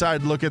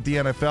inside look at the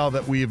NFL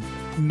that we've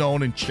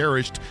known and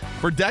cherished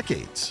for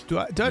decades? Do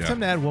I have time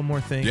to add one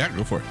more thing? Yeah,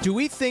 go for it. Do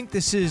we think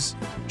this is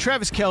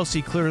Travis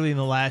Kelce clearly in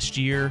the last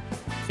year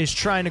is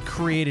trying to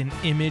create an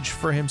image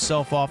for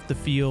himself off the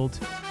field?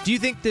 Do you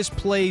think this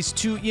plays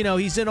to,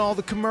 he's in all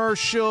the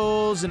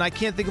commercials and I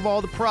can't think of all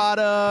the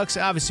products.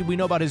 Obviously, we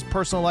know about his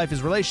personal life,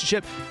 his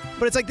relationship,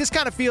 but it's like this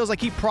kind of feels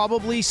like he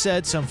probably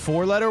said some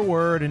 4-letter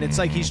word, and it's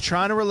like he's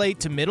trying to relate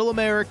to middle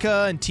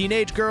America and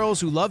teenage girls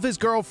who love his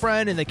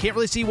girlfriend and they can't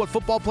really see what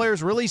football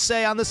players really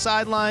say on the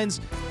sidelines.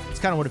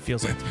 It's kind of what it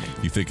feels like to me.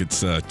 You think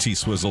it's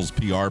T-Swizzle's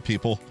PR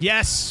people?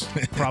 Yes,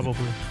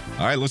 probably.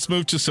 All right, let's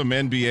move to some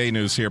NBA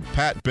news here.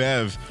 Pat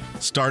Bev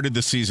started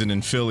the season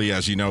in Philly,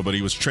 as you know, but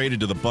he was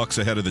traded to the Bucks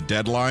ahead of the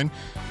deadline.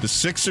 The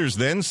Sixers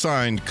then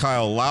signed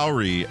Kyle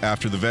Lowry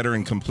after the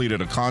veteran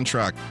completed a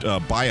contract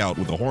buyout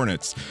with the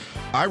Hornets.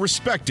 I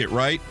respect it,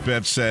 right?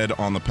 Bev said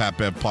on the Pat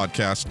Bev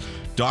podcast.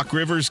 Doc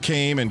Rivers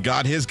came and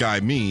got his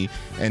guy, me,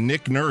 and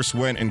Nick Nurse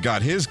went and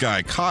got his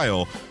guy,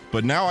 Kyle,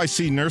 but now I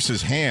see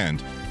Nurse's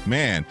hand.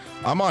 Man,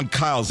 I'm on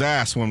Kyle's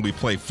ass when we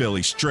play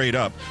Philly, straight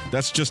up.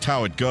 That's just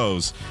how it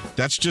goes.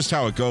 That's just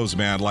how it goes,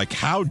 man. Like,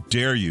 how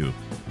dare you?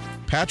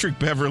 Patrick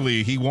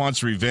Beverley, he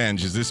wants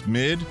revenge. Is this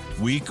mid,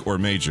 weak, or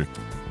major?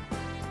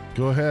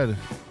 Go ahead.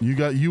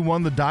 You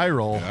won the die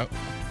roll. Yep.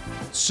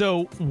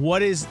 So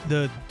what is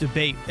the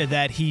debate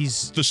that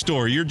he's... The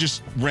story. You're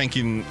just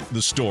ranking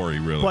the story,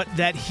 really. But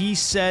that he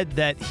said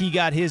that he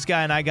got his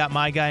guy and I got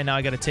my guy and now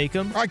I got to take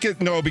him?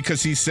 No,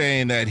 because he's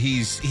saying that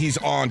he's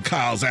on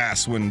Kyle's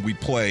ass when we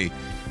play.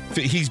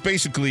 He's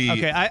basically...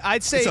 Okay,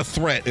 I'd say... It's a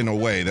threat in a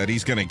way that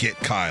he's going to get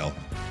Kyle.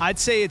 I'd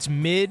say it's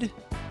mid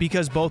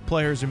because both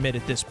players are mid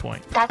at this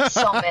point. That's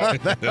so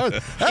mid. That's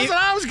what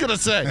I was going to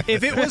say.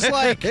 If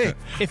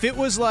it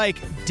was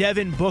like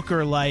Devin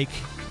Booker, like...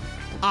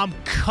 I'm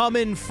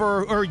coming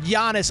for, or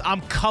Giannis,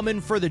 I'm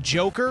coming for the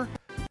Joker.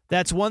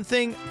 That's one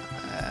thing.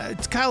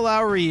 Kyle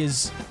Lowry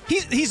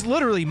he's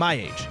literally my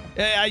age.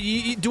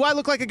 Do I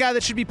look like a guy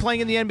that should be playing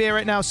in the NBA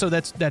right now? So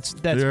that's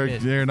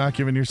mid. You're not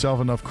giving yourself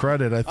enough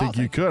credit. I think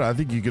you could. I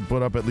think you could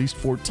put up at least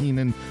 14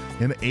 and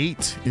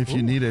 8 if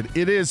you needed.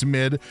 It is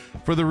mid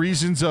for the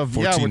reasons of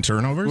 14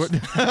 turnovers.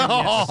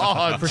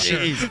 Oh,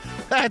 jeez,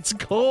 that's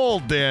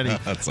cold, Danny.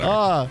 That's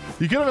all right.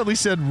 You could have at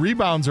least said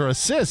rebounds or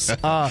assists.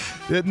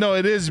 No,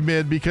 it is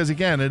mid because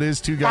again, it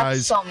is two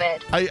guys. That's so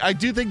mid. I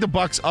do think the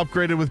Bucks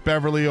upgraded with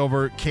Beverly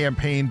over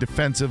campaign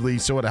defensively,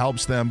 so it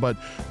helps them. But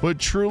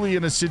truly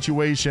in a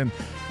situation,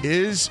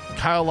 is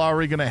Kyle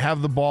Lowry going to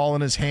have the ball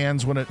in his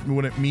hands when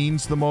it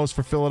means the most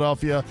for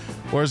Philadelphia,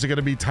 or is it going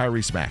to be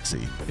Tyrese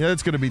Maxey? Yeah,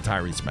 it's going to be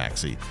Tyrese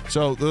Maxey.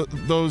 So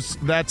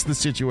that's the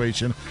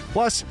situation.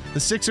 Plus, the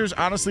Sixers,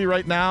 honestly,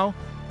 right now,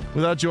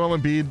 without Joel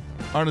Embiid,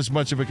 aren't as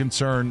much of a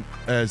concern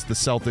as the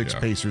Celtics,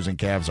 Pacers, and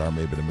Cavs are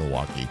maybe to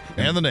Milwaukee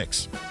and the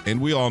Knicks.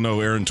 And we all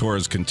know Aaron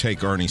Torres can take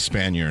Arnie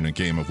Spanier in a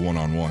game of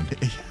one-on-one.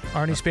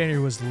 Arnie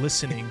Spanier was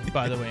listening,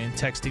 by the way, and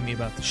texting me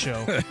about the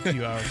show a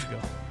few hours ago.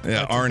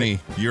 Yeah, Arnie,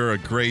 you're a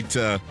great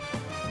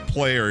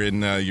player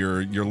in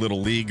your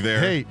little league there.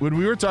 Hey, when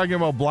we were talking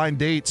about blind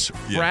dates,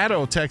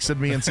 Fratto texted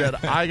me and said,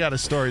 I got a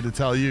story to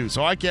tell you.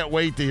 So I can't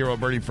wait to hear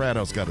what Bernie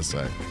Fratto's got to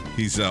say.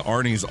 He's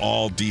Arnie's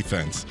all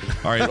defense.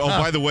 All right. Oh,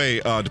 by the way,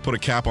 to put a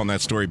cap on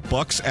that story,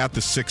 Bucks at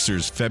the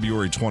Sixers,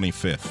 February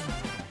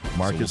 25th.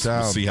 Mark it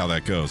down. We'll see how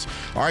that goes.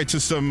 All right, to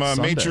some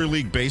Major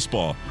League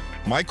Baseball.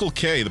 Michael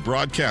Kay, the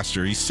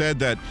broadcaster, he said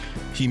that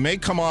he may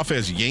come off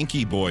as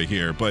Yankee boy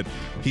here, but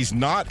he's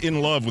not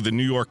in love with the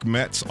New York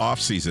Mets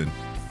offseason.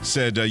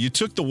 Said, you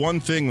took the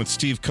one thing with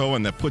Steve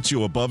Cohen that puts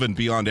you above and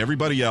beyond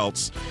everybody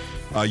else,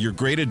 your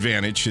great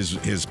advantage,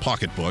 his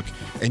pocketbook,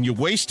 and you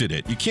wasted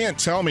it. You can't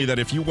tell me that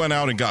if you went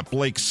out and got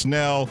Blake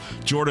Snell,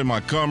 Jordan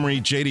Montgomery,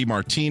 JD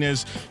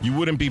Martinez, you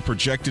wouldn't be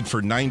projected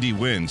for 90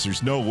 wins.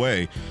 There's no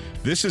way.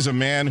 This is a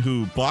man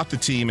who bought the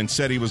team and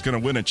said he was going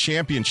to win a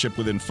championship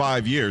within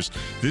 5 years.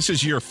 This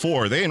is year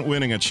 4. They ain't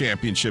winning a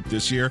championship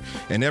this year,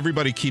 and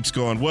everybody keeps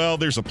going, well,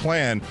 there's a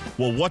plan.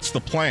 Well, what's the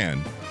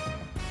plan?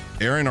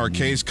 Aaron, are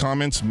Kay's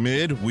comments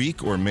mid,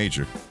 weak, or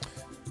major?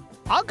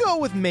 I'll go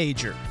with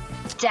major.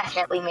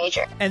 Definitely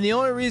major. And the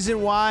only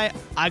reason why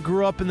I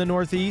grew up in the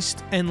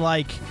Northeast and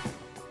like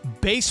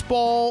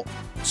baseball,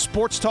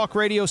 sports talk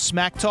radio,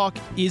 smack talk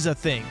is a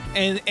thing.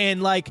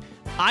 And like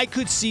I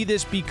could see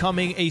this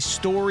becoming a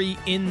story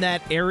in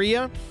that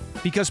area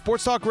because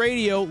sports talk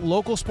radio,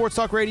 local sports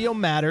talk radio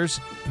matters.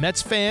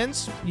 Mets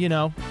fans,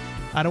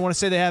 I don't want to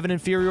say they have an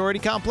inferiority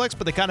complex,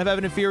 but they kind of have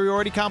an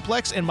inferiority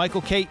complex, and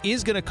Michael Kay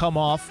is going to come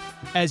off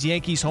as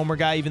Yankees homer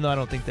guy, even though I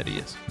don't think that he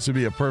is. This would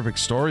be a perfect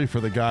story for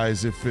the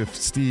guys if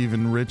Steve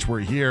and Rich were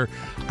here.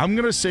 I'm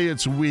going to say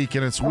it's weak,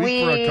 and it's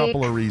weak for a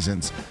couple of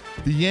reasons.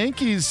 The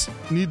Yankees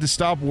need to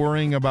stop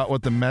worrying about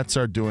what the Mets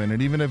are doing,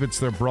 and even if it's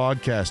their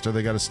broadcaster,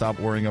 they got to stop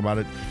worrying about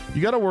it.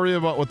 You got to worry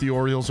about what the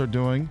Orioles are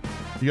doing.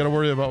 You got to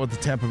worry about what the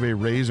Tampa Bay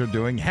Rays are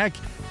doing. Heck,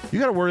 you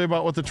got to worry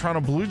about what the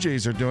Toronto Blue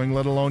Jays are doing,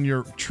 let alone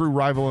your true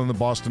rival in the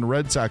Boston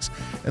Red Sox.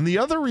 And the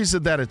other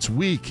reason that it's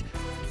weak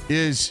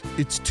is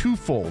it's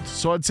twofold.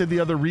 So I'd say the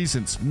other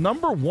reasons.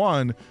 Number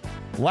one,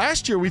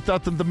 last year we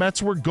thought that the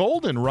Mets were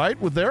golden, right,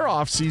 with their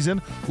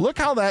offseason. Look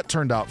how that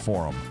turned out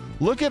for them.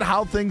 Look at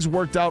how things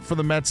worked out for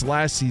the Mets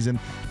last season.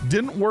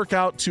 Didn't work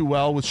out too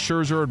well with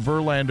Scherzer and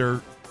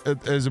Verlander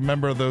as a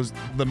member of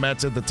the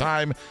Mets at the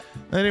time.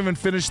 They didn't even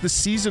finish the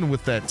season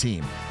with that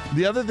team.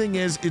 The other thing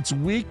is it's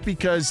weak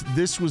because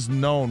this was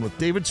known. With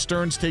David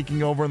Stearns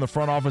taking over in the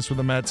front office for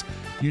the Mets,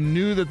 you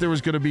knew that there was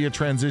going to be a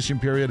transition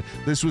period.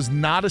 This was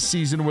not a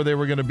season where they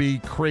were going to be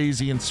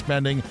crazy and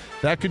spending.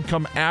 That could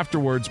come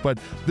afterwards, but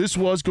this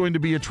was going to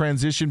be a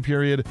transition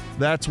period.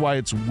 That's why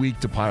it's weak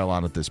to pile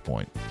on at this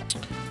point.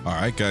 All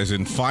right, guys,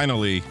 and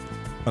finally,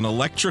 an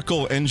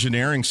electrical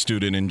engineering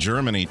student in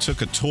Germany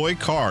took a toy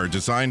car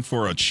designed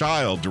for a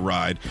child to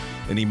ride,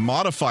 and he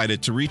modified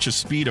it to reach a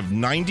speed of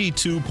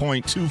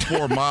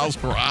 92.24 miles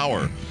per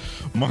hour.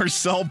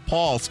 Marcel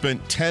Paul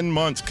spent 10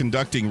 months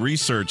conducting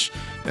research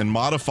and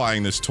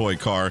modifying this toy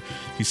car.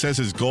 He says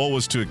his goal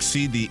was to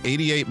exceed the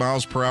 88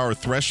 miles per hour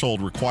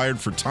threshold required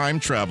for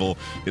time travel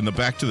in the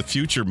Back to the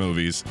Future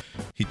movies.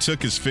 He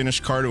took his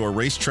finished car to a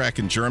racetrack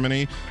in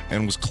Germany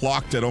and was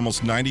clocked at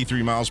almost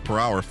 93 miles per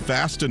hour,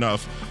 fast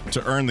enough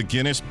to earn the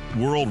Guinness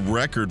World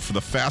Record for the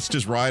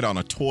fastest ride on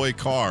a toy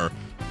car.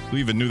 Who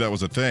even knew that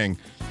was a thing?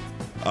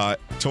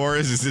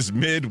 Torres, is this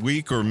mid,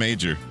 weak, or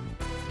major?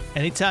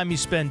 Anytime you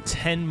spend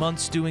 10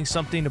 months doing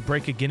something to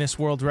break a Guinness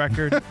World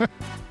Record,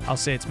 I'll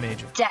say it's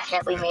major.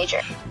 Definitely major.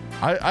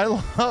 I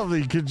love that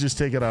you could just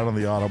take it out on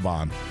the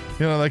Autobahn.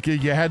 You know, like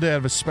you had to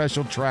have a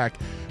special track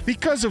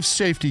because of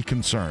safety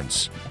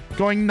concerns.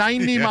 Going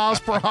 90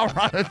 miles per hour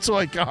on a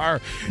toy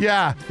car.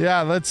 Yeah,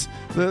 this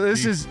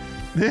is.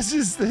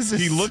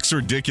 He looks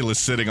ridiculous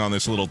sitting on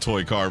this little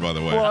toy car, by the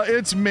way. Well,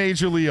 it's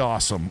majorly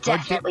awesome.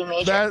 Definitely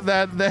major.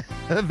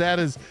 That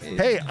is.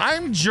 Hey,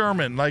 I'm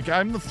German. Like,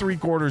 I'm the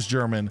 3/4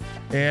 German,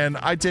 and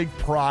I take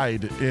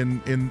pride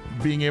in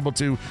being able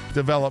to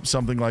develop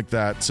something like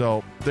that.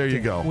 So there you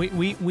go.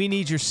 We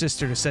need your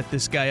sister to set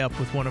this guy up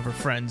with one of her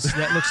friends.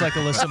 That looks like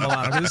Alyssa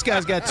Milano. This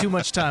guy's got too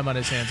much time on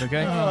his hands.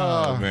 Okay.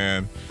 Oh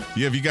man.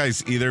 Yeah. Have you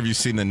guys either of you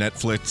seen the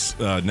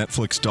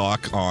Netflix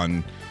doc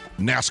on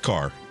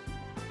NASCAR?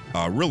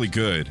 Really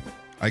good.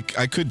 I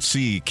could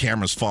see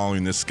cameras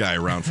following this guy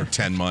around for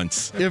 10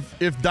 months.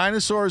 If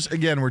dinosaurs,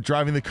 again, were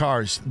driving the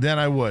cars, then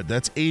I would.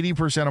 That's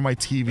 80% of my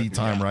TV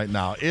time right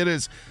now. It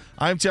is.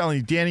 I'm telling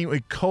you, Danny,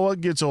 when Koa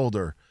gets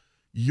older,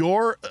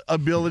 your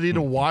ability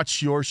to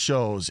watch your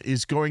shows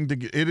is going to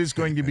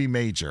be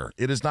major.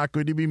 It is not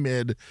going to be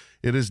mid.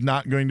 It is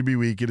not going to be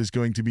weak. It is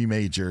going to be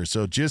major.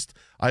 So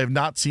I have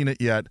not seen it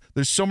yet.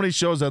 There's so many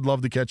shows I'd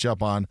love to catch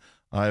up on.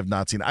 I have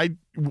not seen it. I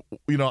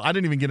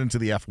didn't even get into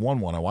the F1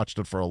 one. I watched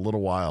it for a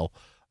little while,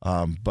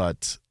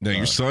 but now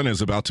your son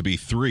is about to be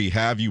 3.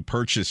 Have you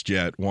purchased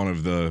yet one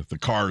of the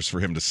cars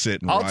for him to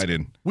sit and ride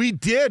in? We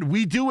did.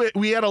 We do it.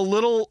 We had a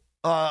little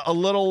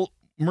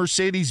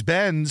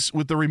Mercedes-Benz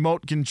with the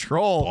remote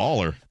control.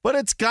 Baller. But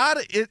it's got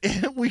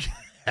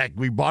it.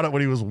 We bought it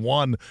when he was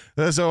 1,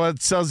 so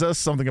it says us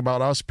something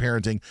about us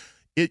parenting.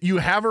 You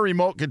have a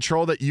remote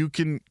control that you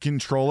can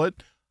control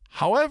it.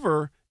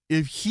 However,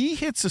 if he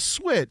hits a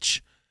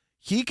switch,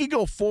 he could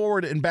go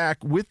forward and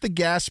back with the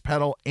gas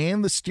pedal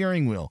and the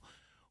steering wheel,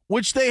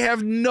 which they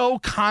have no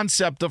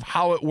concept of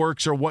how it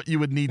works or what you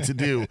would need to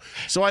do.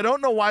 So I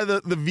don't know why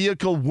the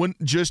vehicle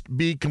wouldn't just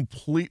be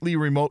completely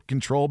remote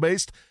control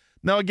based.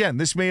 Now, again,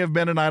 this may have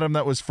been an item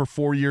that was for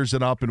 4 years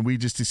and up, and we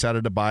just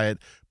decided to buy it.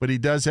 But he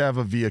does have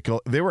a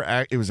vehicle.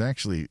 It was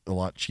actually a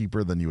lot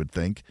cheaper than you would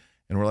think.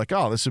 And we're like,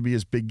 oh, this would be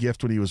his big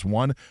gift when he was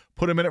 1.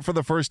 Put him in it for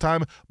the first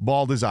time,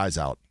 bawled his eyes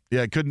out.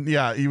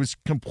 He was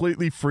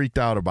completely freaked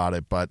out about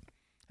it, but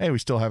hey, we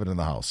still have it in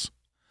the house.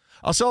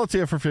 I'll sell it to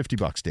you for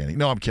 $50, Danny.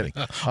 No, I'm kidding.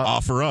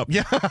 Offer up.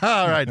 Yeah,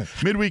 all right.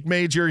 Midweek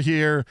Major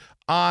here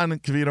on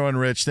Covino and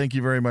Rich. Thank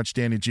you very much,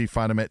 Danny G.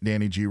 Find him at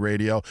Danny G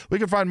Radio. We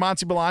can find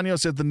Monty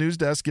Bolaños at the news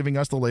desk giving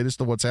us the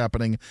latest of what's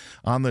happening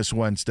on this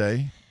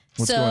Wednesday.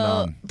 What's going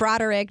on?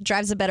 Broderick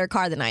drives a better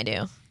car than I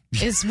do.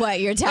 Is what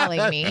you're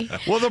telling me.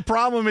 Well, the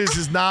problem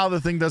is now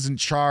the thing doesn't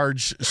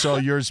charge, so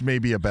yours may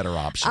be a better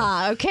option.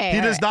 Okay.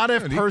 He does not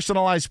have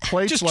personalized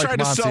plates just like tried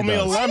to Monty sell me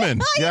does. a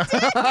lemon.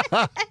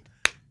 Yeah.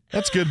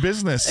 That's good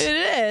business. It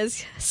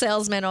is.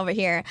 Salesman over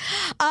here.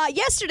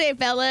 Yesterday,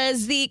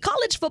 fellas, the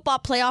college football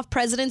playoff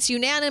presidents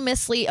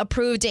unanimously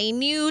approved a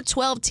new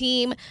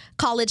 12-team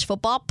college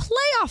football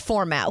playoff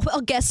format.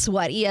 Well, guess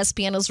what?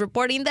 ESPN is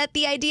reporting that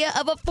the idea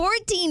of a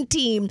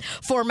 14-team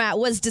format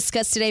was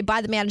discussed today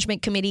by the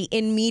management committee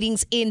in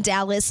meetings in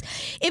Dallas.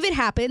 If it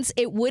happens,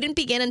 it wouldn't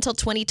begin until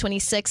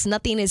 2026.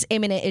 Nothing is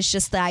imminent. It's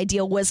just the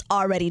idea was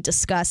already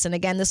discussed. And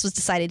again, this was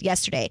decided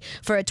yesterday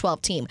for a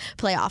 12-team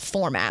playoff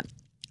format.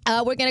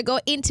 We're going to go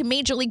into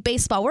Major League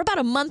Baseball. We're about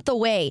a month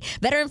away.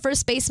 Veteran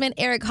first baseman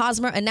Eric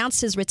Hosmer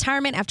announced his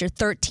retirement after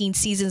 13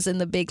 seasons in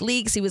the big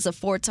leagues. He was a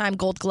 4-time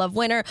Gold Glove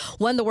winner,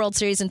 won the World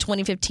Series in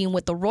 2015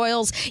 with the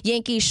Royals.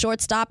 Yankees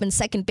shortstop and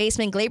second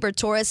baseman Gleyber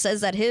Torres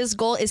says that his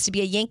goal is to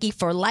be a Yankee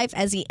for life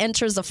as he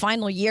enters the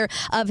final year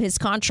of his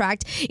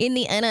contract. In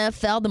the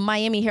NFL, the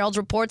Miami Herald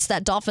reports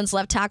that Dolphins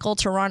left tackle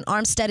Teron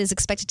Armstead is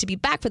expected to be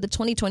back for the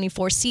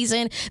 2024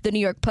 season. The New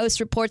York Post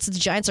reports that the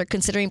Giants are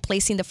considering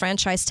placing the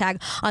franchise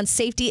tag on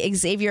safety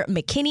Xavier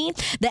McKinney.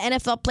 The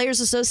NFL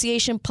Players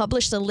Association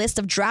published a list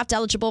of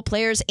draft-eligible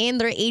players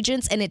and their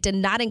agents, and it did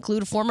not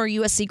include former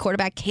USC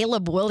quarterback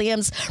Caleb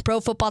Williams. Pro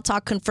Football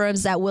Talk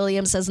confirms that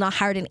Williams has not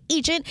hired an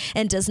agent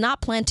and does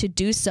not plan to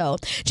do so.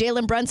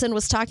 Jalen Brunson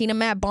was talking to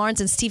Matt Barnes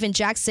and Steven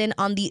Jackson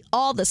on the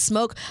All the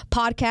Smoke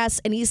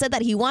podcast, and he said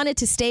that he wanted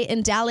to stay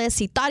in Dallas.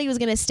 He thought he was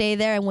going to stay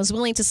there and was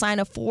willing to sign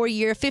a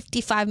 4-year,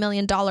 $55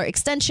 million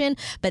extension,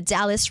 but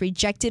Dallas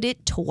rejected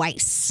it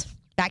twice.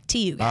 Back to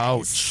you guys.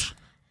 Ouch.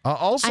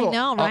 Also, I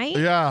know, right?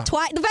 Yeah. The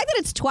fact that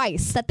it's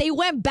twice, that they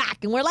went back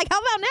and we're like, how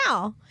about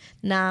now?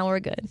 Nah, we're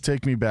good.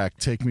 Take me back.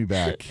 Take me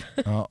back.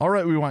 All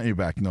right, we want you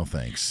back. No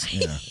thanks.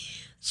 Yeah.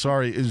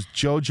 Sorry, as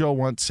JoJo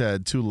once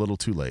said, too little,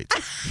 too late.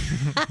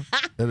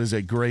 That is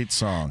a great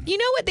song. You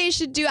know what they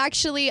should do?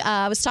 Actually,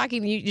 I was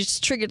talking, you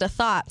just triggered a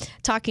thought,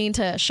 talking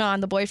to Sean,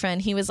 the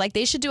boyfriend. He was like,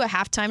 they should do a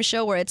halftime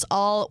show where it's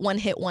all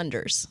one-hit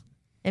wonders.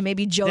 And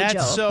maybe JoJo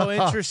That's so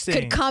interesting.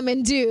 could come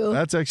and do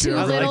That's actually Too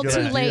a really Little, good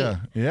Too idea. Late.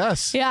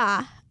 Yes.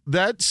 Yeah.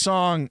 That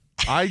song,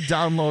 I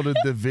downloaded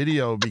the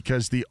video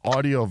because the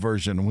audio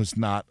version was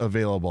not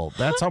available.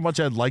 That's how much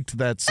I liked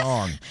that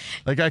song.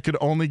 Like, I could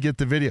only get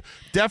the video.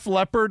 Def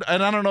Leppard,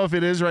 and I don't know if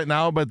it is right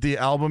now, but the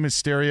album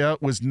Hysteria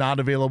was not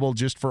available,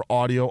 just for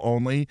audio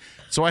only.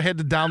 So I had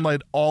to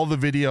download all the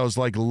videos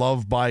like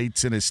Love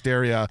Bites and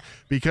Hysteria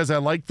because I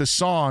liked the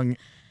song.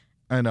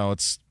 I know,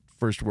 it's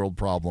first world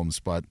problems,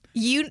 but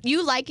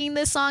You liking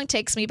this song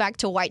takes me back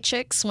to White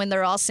Chicks when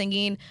they're all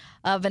singing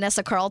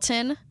Vanessa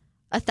Carlton.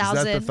 1,000.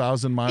 Is that the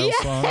 1,000 Miles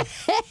song?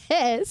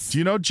 Yes. Do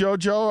you know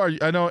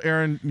JoJo? I know,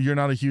 Aaron, you're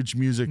not a huge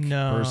music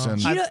person.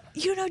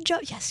 You know Joe?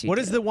 Yes, you What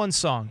do. is the one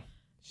song?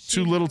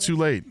 Too Little, Too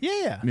Late.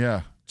 Yeah.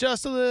 Yeah.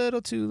 Just a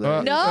little too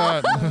late.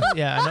 No.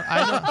 Yeah,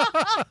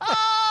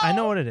 I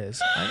know what it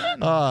is.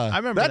 I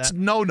remember that's that.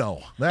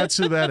 No. That's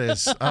who that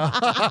is.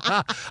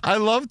 I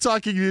love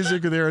talking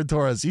music with Aaron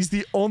Torres. He's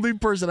the only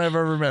person I've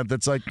ever met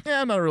that's like,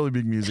 I'm not a really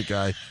big music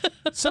guy.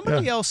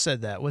 Somebody else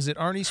said that. Was it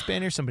Arnie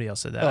Spanier? Somebody else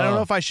said that. I don't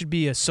know if I should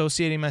be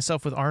associating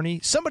myself with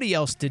Arnie. Somebody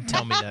else did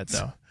tell me that,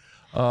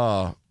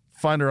 though.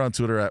 Find her on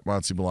Twitter at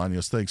Monty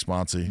Bolaños. Thanks,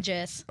 Monty.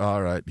 Jess.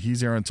 All right.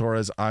 He's Aaron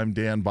Torres. I'm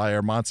Dan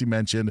Byer. Monty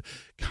mentioned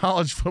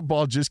college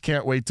football just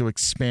can't wait to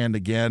expand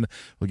again.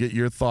 We'll get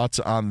your thoughts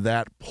on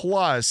that.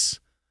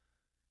 Plus,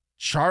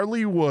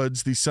 Charlie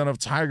Woods, the son of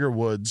Tiger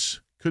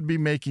Woods, could be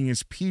making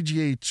his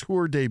PGA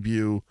Tour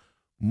debut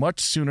much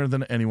sooner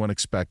than anyone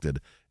expected.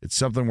 It's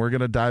something we're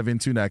going to dive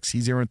into next.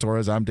 He's Aaron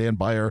Torres. I'm Dan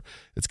Byer.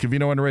 It's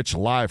Covino and Rich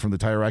live from the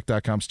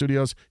TireRack.com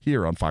studios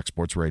here on Fox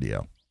Sports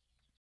Radio.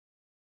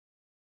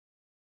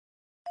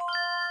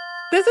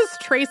 This is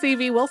Tracy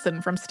V.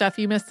 Wilson from Stuff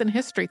You Missed in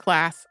History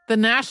Class. The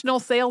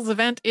national sales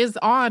event is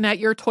on at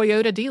your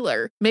Toyota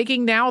dealer,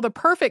 making now the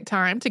perfect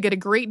time to get a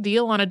great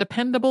deal on a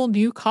dependable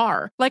new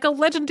car. Like a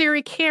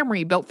legendary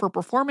Camry built for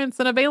performance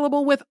and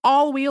available with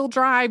all-wheel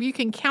drive, you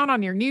can count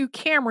on your new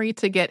Camry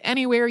to get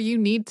anywhere you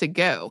need to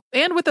go.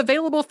 And with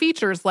available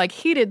features like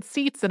heated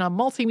seats and a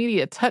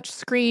multimedia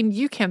touchscreen,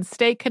 you can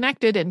stay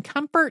connected in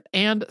comfort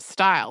and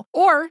style.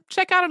 Or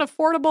check out an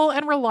affordable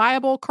and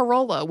reliable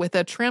Corolla with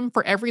a trim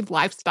for every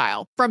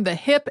lifestyle. From the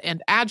hip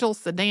and agile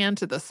sedan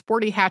to the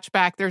sporty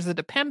hatchback, there's a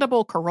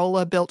dependable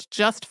Corolla built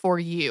just for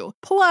you.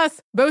 Plus,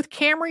 both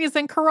Camrys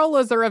and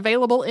Corollas are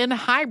available in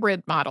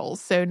hybrid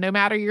models, so no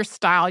matter your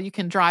style, you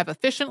can drive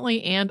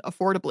efficiently and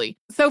affordably.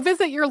 So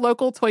visit your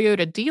local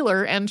Toyota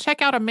dealer and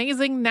check out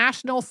amazing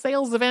national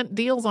sales event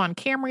deals on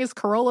Camrys,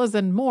 Corollas,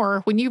 and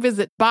more when you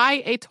visit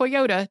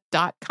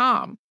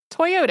buyatoyota.com.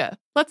 Toyota,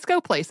 let's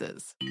go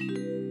places.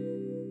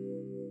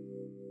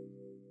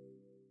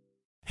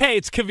 Hey,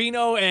 it's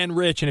Covino and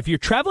Rich, and if you're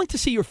traveling to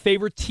see your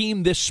favorite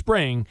team this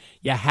spring,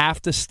 you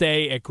have to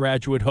stay at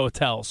Graduate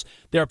Hotels.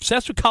 They're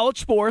obsessed with college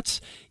sports.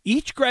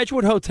 Each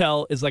Graduate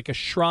Hotel is like a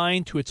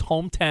shrine to its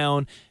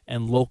hometown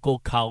and local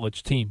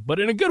college team, but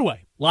in a good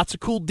way. Lots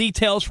of cool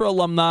details for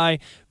alumni,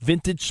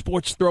 vintage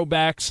sports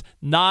throwbacks,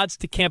 nods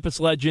to campus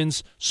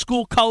legends,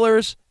 school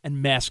colors,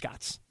 and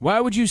mascots. Why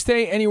would you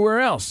stay anywhere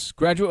else?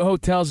 Graduate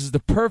Hotels is the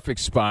perfect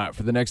spot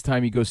for the next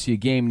time you go see a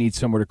game and need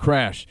somewhere to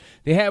crash.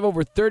 They have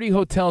over 30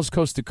 hotels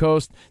coast to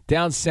coast,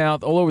 down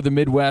south, all over the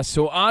Midwest,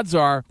 so odds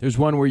are there's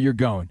one where you're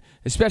going,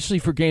 especially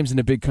for games in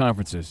the big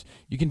conferences.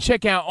 You can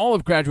check out all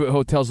of Graduate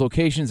Hotels'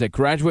 locations at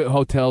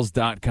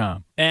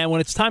graduatehotels.com. And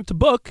when it's time to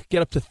book,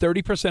 get up to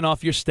 30%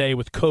 off your stay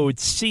with code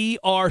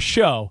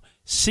CRSHOW.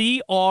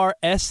 CRSHOW.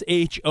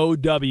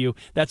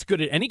 That's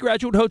good at any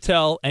Graduate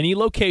Hotel, any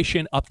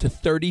location, up to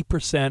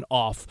 30%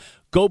 off.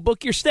 Go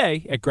book your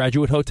stay at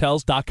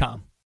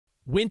graduatehotels.com.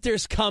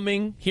 Winter's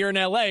coming here in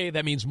LA.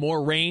 That means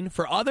more rain.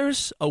 For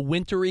others, a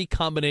wintry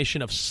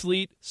combination of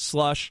sleet,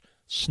 slush,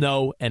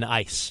 snow, and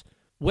ice.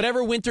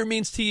 Whatever winter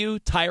means to you,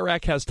 Tire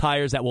Rack has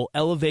tires that will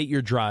elevate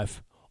your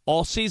drive.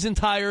 All-season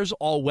tires,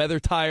 all-weather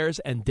tires,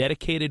 and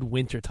dedicated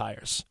winter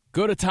tires.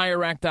 Go to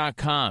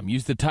TireRack.com.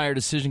 Use the Tire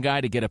Decision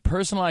Guide to get a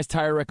personalized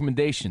tire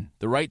recommendation.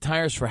 The right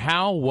tires for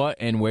how, what,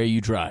 and where you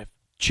drive.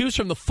 Choose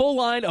from the full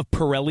line of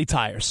Pirelli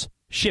tires.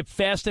 Ship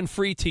fast and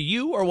free to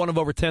you or one of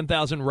over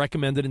 10,000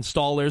 recommended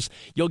installers.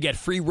 You'll get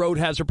free road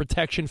hazard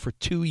protection for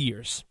 2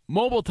 years.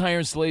 Mobile tire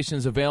installation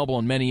is available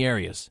in many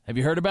areas. Have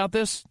you heard about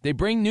this? They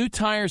bring new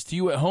tires to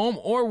you at home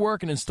or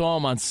work and install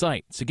them on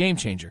site. It's a game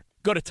changer.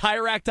 Go to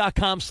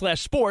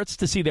TireRack.com/sports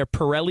to see their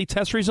Pirelli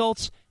test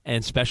results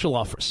and special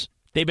offers.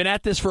 They've been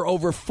at this for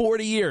over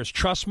 40 years.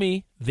 Trust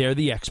me, they're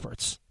the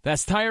experts.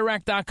 That's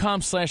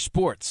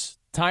TireRack.com/sports.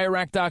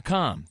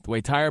 TireRack.com, the way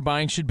tire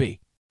buying should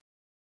be.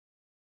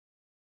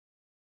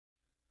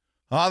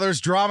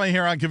 There's drama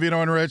here on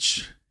Covino and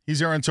Rich.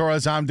 He's Aaron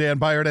Torres. I'm Dan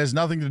Byer. It has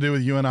nothing to do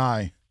with you and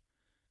I.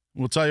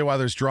 We'll tell you why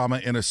there's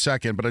drama in a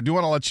second, but I do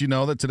want to let you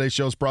know that today's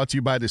show is brought to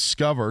you by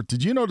Discover.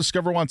 Did you know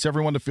Discover wants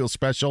everyone to feel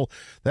special?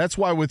 That's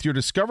why with your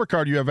Discover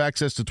card, you have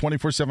access to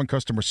 24/7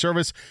 customer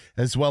service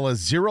as well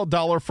as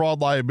 $0 fraud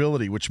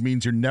liability, which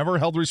means you're never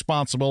held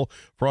responsible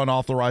for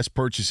unauthorized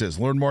purchases.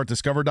 Learn more at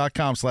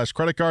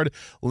discover.com/credit card.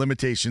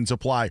 Limitations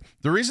apply.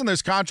 The reason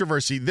there's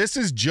controversy, this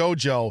is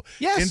JoJo,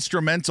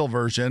 instrumental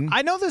version.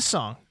 I know this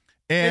song.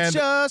 And it's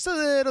just a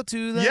little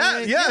too late. Yeah,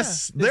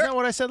 yes. Yeah. Is that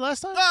what I said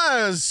last time?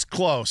 It was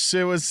close.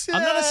 It was.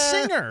 I'm not a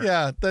singer.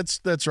 Yeah, that's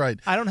right.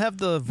 I don't have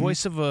the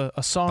voice of a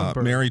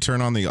songbird. Mary,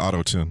 turn on the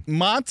auto-tune.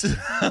 Monty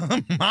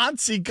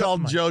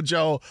called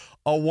JoJo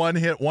a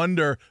one-hit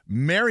wonder.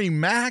 Mary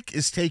Mack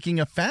is taking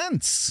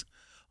offense.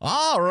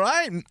 All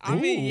right. I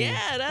mean,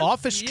 yeah, that's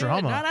office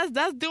drama. No,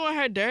 that's doing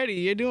her dirty.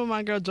 You're doing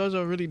my girl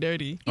JoJo really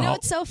dirty. You know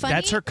what's so funny?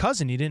 That's her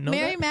cousin. You didn't know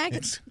Mary that?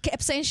 Mack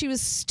kept saying she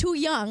was too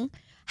young.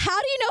 How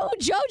do you know who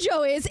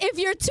JoJo is if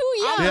you're too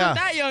young? I'm not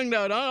that young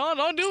though.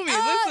 Don't do me.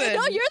 Listen.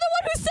 No, you're the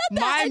one who said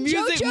that.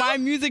 My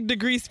music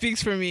degree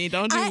speaks for me.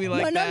 Don't do me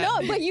like that.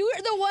 No. But you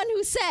were the one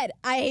who said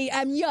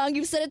I'm young.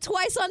 You said it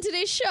twice on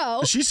today's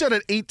show. She said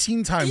it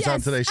 18 times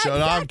on today's show. Exactly.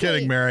 No, I'm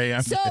kidding, Mary.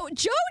 So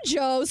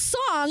JoJo's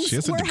songs. She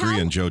has a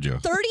degree in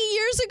JoJo. 30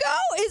 years ago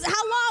is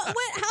how long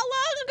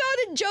ago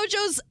did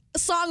JoJo's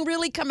song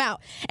really come out?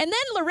 And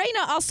then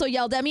Lorena also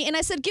yelled at me, and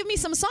I said, "Give me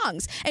some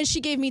songs," and she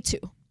gave me 2.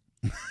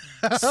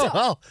 She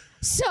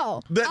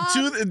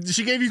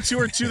gave you 2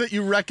 or 2 that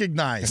you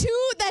recognize.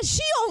 2 that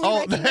she only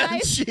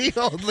recognized. That she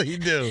only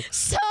knew.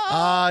 So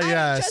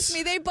yes. Trust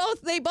me, they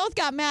both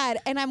got mad,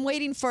 and I'm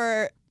waiting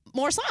for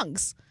more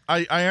songs.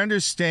 I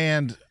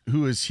understand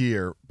who is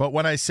here, but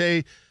when I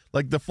say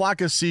like the Flock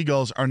of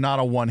Seagulls are not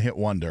a one-hit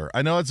wonder,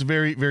 I know it's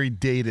very, very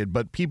dated,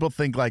 but people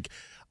think like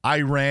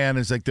I Ran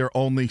is like their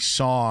only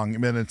song. I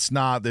mean, it's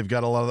not. They've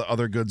got a lot of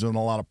other goods and a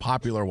lot of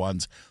popular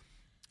ones.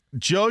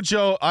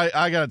 JoJo,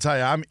 I got to tell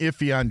you, I'm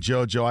iffy on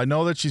JoJo. I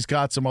know that she's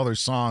got some other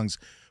songs,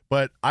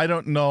 but I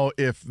don't know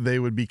if they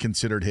would be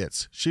considered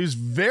hits. She's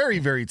very,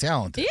 very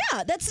talented.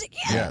 Yeah,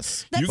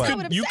 yes.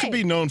 That's you could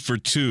be known for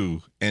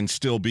 2 and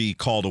still be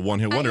called a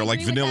one-hit wonder,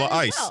 like Vanilla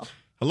Ice. Well.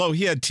 Hello,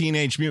 he had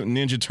Teenage Mutant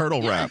Ninja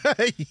Turtle rap.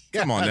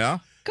 Come on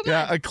now.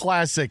 A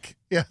classic.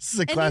 Yes,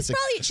 a classic.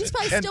 She's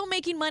probably still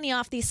making money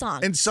off these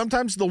songs. And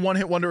sometimes the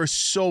one-hit wonder is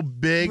so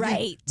big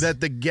that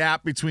the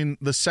gap between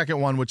the second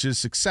one, which is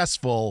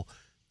successful,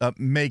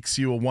 makes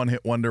you a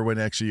one-hit wonder when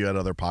actually you had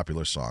other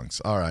popular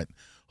songs. All right.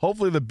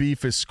 Hopefully the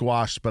beef is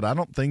squashed, but I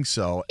don't think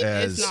so.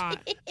 It's not.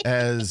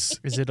 As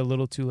is it a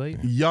little too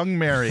late? Young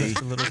Mary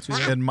a little too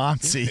late? And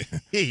Monty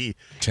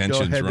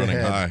tensions running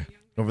high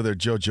over their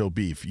JoJo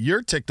beef.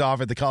 You're ticked off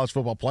at the College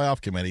Football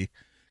Playoff Committee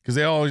because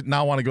they always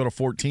now want to go to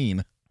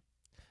 14.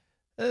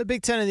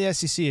 Big Ten of the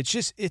SEC.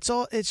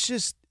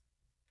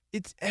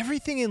 It's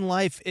everything in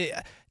life.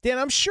 Dan,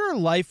 I'm sure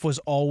life was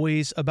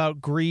always about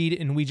greed,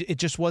 and it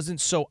just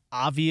wasn't so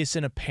obvious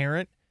and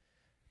apparent.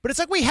 But it's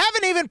like we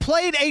haven't even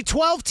played a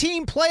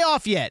 12-team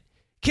playoff yet.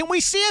 Can we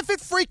see if it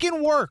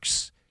freaking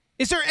works?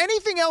 Is there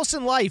anything else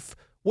in life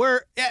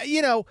where,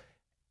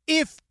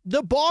 if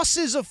the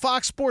bosses of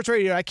Fox Sports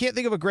Radio, I can't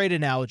think of a great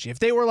analogy, if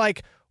they were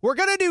like, we're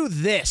going to do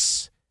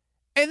this,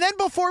 and then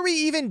before we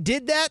even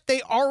did that,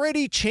 they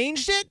already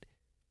changed it,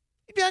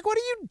 you'd be like, what are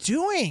you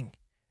doing?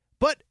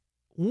 But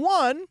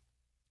one,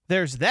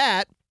 there's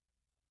that.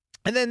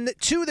 And then,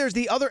 two, there's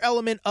the other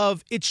element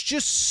of it's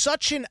just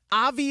such an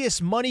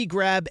obvious money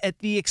grab at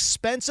the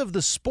expense of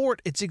the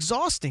sport. It's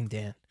exhausting,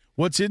 Dan.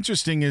 What's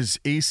interesting is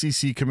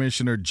ACC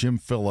Commissioner Jim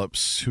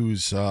Phillips,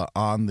 who's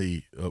on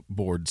the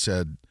board,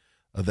 said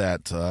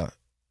that,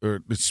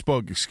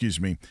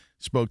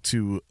 spoke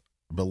to,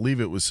 I believe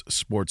it was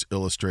Sports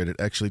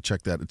Illustrated. Actually,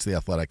 check that. It's The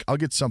Athletic. I'll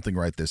get something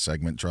right this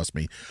segment, trust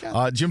me.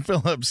 Jim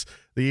Phillips,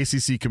 the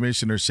ACC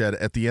Commissioner, said,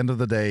 at the end of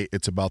the day,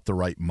 it's about the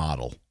right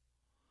model.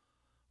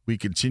 We're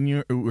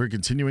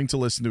continuing to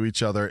listen to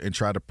each other and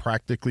try to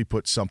practically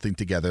put something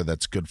together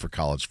that's good for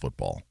college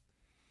football.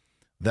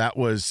 That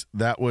was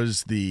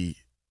the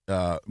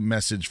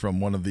message from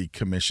one of the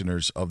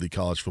commissioners of the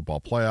College Football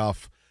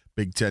Playoff.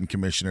 Big Ten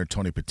Commissioner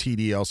Tony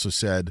Petitti also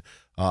said,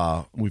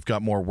 we've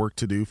got more work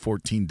to do.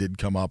 14 did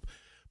come up.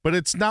 But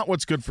it's not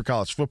what's good for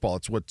college football.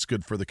 It's what's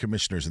good for the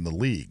commissioners in the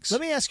leagues.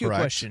 Let me ask you a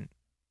question.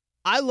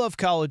 I love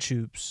college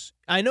hoops.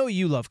 I know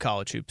you love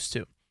college hoops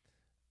too.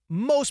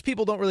 Most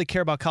people don't really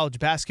care about college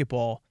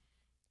basketball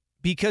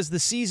because the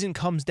season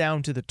comes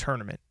down to the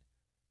tournament.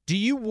 Do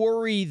you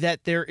worry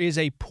that there is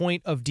a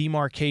point of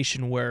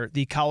demarcation where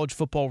the college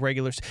football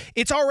regulars,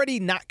 it's already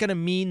not going to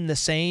mean the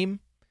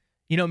same?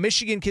 You know,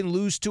 Michigan can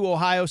lose to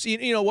Ohio.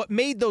 You know, what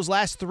made those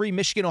last 3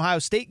 Michigan-Ohio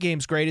State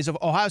games great is if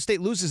Ohio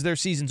State loses, their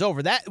season's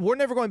over. We're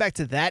never going back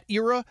to that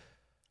era.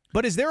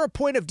 But is there a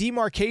point of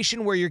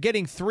demarcation where you're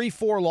getting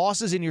 3-4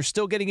 losses and you're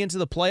still getting into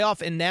the playoff,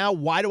 and now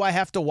why do I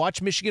have to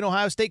watch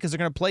Michigan-Ohio State because they're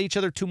going to play each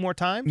other 2 more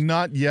times?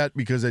 Not yet,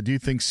 because I do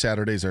think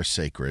Saturdays are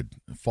sacred.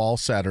 Fall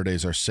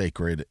Saturdays are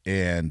sacred,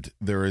 and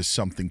there is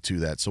something to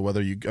that. So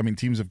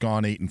teams have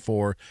gone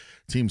 8-4,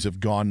 teams have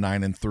gone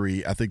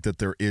 9-3. I think that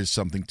there is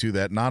something to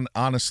that. And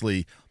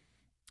honestly,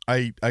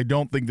 I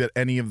don't think that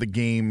any of the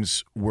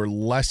games were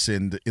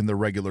lessened in the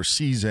regular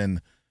season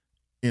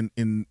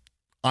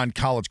on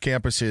college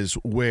campuses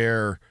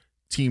where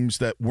teams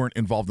that weren't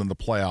involved in the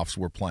playoffs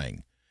were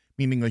playing.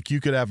 Meaning, like, you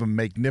could have a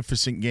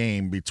magnificent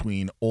game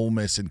between Ole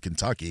Miss and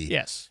Kentucky.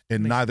 Yes.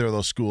 And neither of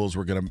those schools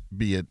were going to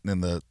be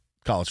in the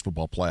college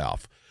football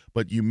playoff.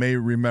 But you may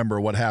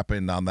remember what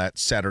happened on that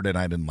Saturday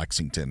night in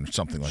Lexington or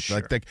something like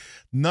that. Like,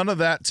 none of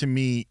that, to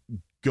me,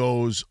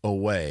 goes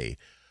away.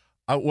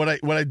 What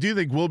I do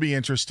think will be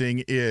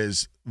interesting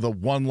is the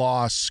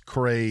one-loss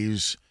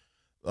craze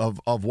of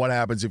what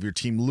happens if your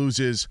team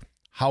loses.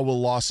 How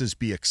will losses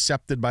be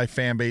accepted by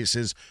fan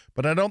bases?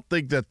 But I don't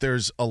think that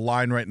there's a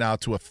line right now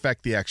to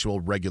affect the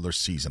actual regular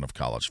season of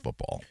college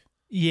football.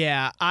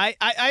 Yeah, I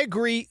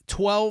agree.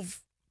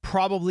 12,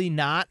 probably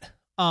not.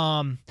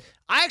 I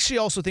actually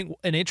also think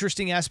an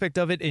interesting aspect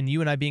of it, and you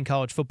and I being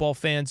college football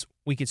fans,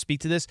 we could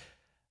speak to this.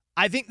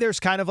 I think there's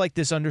kind of like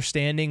this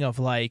understanding of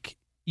like,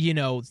 you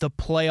know, the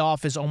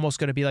playoff is almost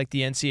going to be like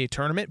the NCAA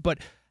tournament. But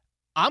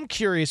I'm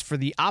curious for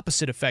the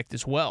opposite effect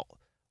as well.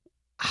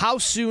 How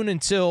soon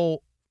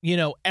until, you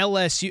know,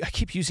 LSU, I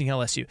keep using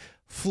LSU,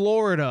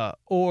 Florida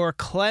or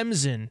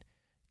Clemson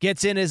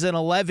gets in as an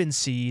 11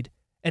 seed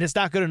and it's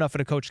not good enough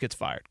and a coach gets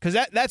fired? Because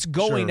that's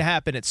going to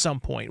happen at some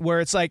point where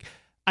it's like,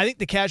 I think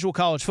the casual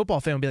college football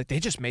fan will be like, they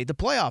just made the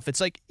playoff.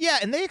 It's like, yeah,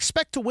 and they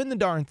expect to win the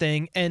darn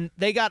thing, and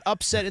they got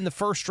upset in the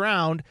first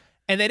round,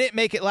 and they didn't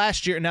make it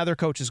last year, and now their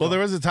coach is gone. Well, there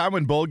was a time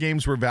when bowl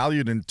games were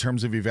valued in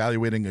terms of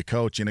evaluating a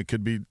coach, and it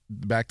could be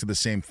back to the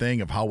same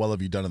thing of how well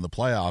have you done in the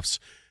playoffs.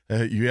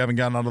 You haven't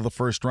gotten out of the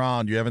first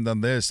round. You haven't done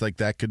this. Like,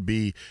 that could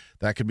be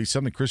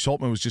something. Chris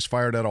Holtmann was just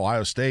fired at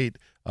Ohio State.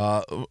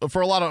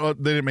 For a lot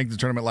of, they didn't make the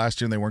tournament last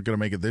year, and they weren't going to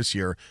make it this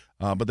year.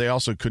 But they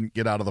also couldn't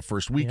get out of the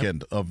first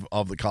weekend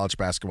of the college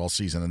basketball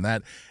season, and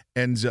that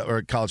ends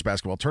or college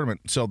basketball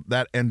tournament. So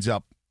that ends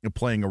up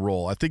playing a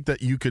role. I think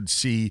that you could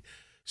see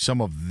some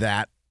of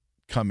that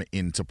come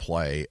into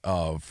play.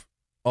 Of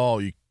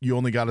you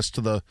only got us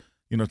to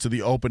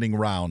the opening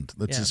round.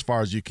 That's as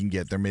far as you can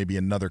get. There may be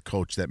another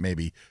coach that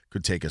maybe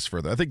could take us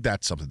further. I think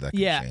that's something that could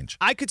change.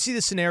 I could see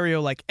the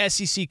scenario like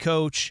SEC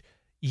coach,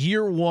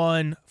 year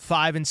 1,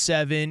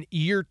 5-7,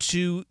 year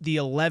 2, the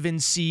 11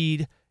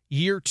 seed,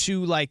 year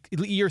 3, like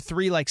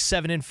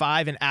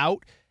 7-5 and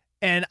out.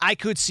 And I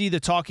could see the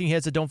talking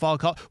heads that don't follow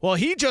college. Well,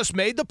 he just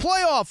made the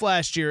playoff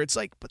last year. It's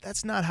like, but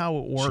that's not how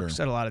it works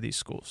at a lot of these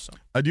schools. So.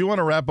 I do want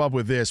to wrap up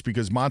with this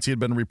because Monty had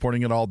been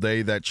reporting it all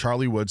day that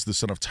Charlie Woods, the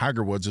son of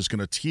Tiger Woods, is going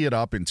to tee it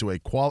up into a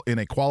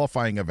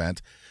qualifying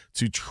event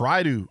to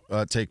try to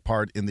take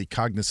part in the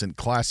Cognizant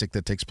Classic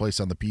that takes place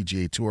on the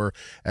PGA Tour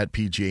at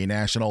PGA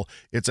National.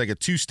 It's like a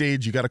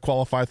 2-stage. You got to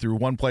qualify through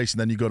one place,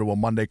 and then you go to a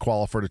Monday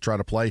qualifier to try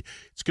to play.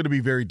 It's going to be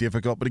very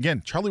difficult. But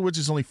again, Charlie Woods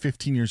is only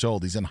 15 years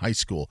old. He's in high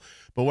school.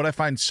 But what I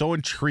find so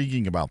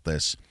intriguing about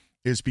this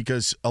is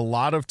because a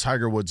lot of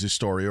Tiger Woods'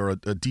 story, or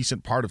a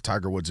decent part of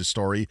Tiger Woods'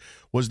 story,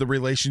 was the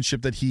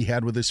relationship that he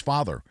had with his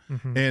father.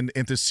 Mm-hmm.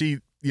 And to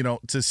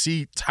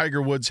see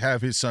Tiger Woods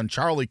have his son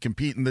Charlie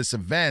compete in this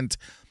event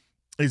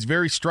is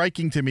very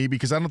striking to me,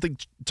 because I don't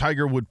think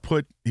Tiger would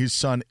put his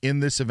son in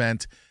this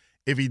event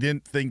if he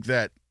didn't think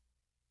that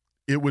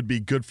it would be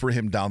good for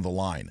him down the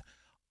line.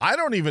 I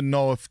don't even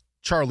know if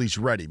Charlie's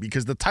ready,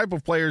 because the type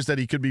of players that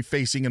he could be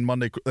facing in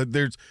Monday,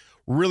 there's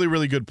really,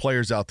 really good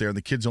players out there, and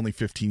the kid's only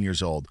 15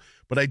 years old.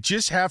 But I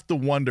just have to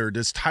wonder,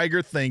 does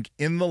Tiger think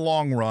in the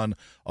long run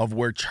of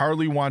where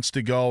Charlie wants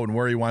to go and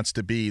where he wants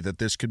to be that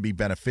this could be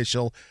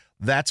beneficial?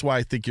 That's why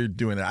I think you're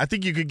doing it. I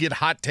think you could get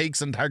hot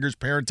takes on Tiger's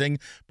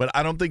parenting, but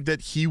I don't think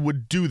that he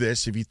would do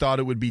this if he thought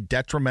it would be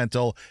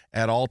detrimental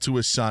at all to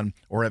his son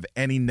or have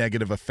any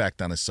negative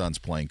effect on his son's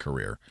playing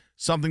career.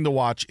 Something to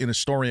watch in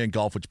Astoria and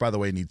golf, which, by the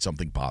way, needs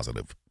something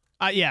positive.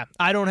 Yeah,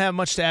 I don't have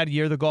much to add.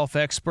 You're the golf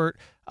expert.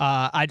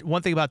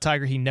 One thing about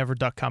Tiger, he never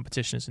ducked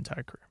competition his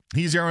entire career.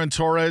 He's Aaron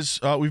Torres.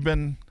 We've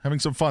been having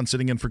some fun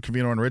sitting in for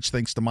Covino and Rich.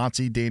 Thanks to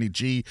Monty, Danny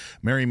G,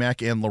 Mary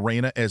Mack, and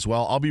Lorena as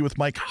well. I'll be with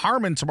Mike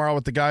Harmon tomorrow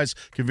with the guys.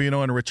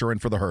 Covino and Rich are in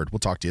for the herd. We'll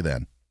talk to you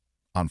then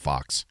on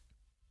Fox.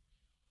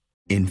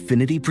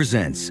 Infiniti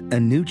presents a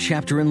new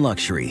chapter in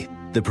luxury,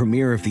 the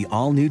premiere of the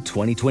all-new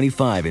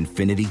 2025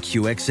 Infiniti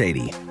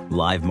QX80,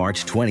 live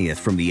March 20th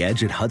from the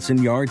Edge at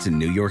Hudson Yards in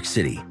New York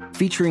City,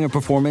 featuring a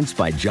performance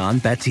by John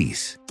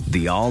Batiste.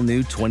 The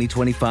all-new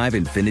 2025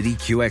 Infiniti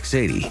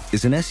QX80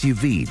 is an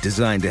SUV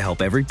designed to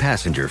help every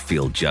passenger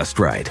feel just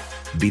right.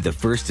 Be the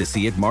first to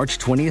see it March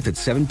 20th at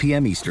 7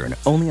 p.m. Eastern,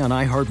 only on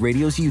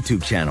iHeartRadio's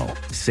YouTube channel.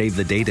 Save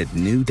the date at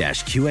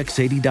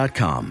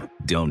new-QX80.com.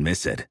 Don't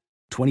miss it.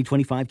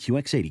 2025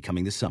 QX80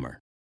 coming this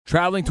summer.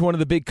 Traveling to one of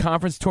the big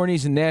conference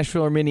tourneys in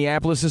Nashville or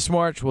Minneapolis this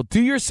March? Well,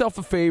 do yourself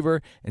a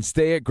favor and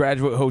stay at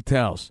Graduate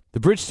Hotels. The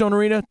Bridgestone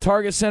Arena,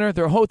 Target Center,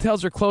 their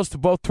hotels are close to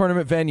both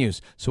tournament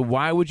venues, so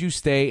why would you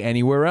stay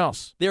anywhere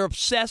else? They're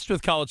obsessed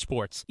with college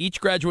sports.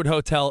 Each Graduate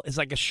Hotel is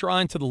like a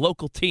shrine to the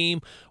local team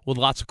with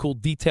lots of cool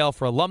detail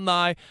for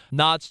alumni,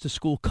 nods to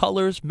school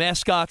colors,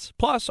 mascots.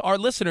 Plus, our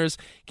listeners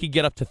can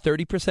get up to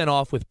 30%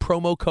 off with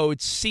promo code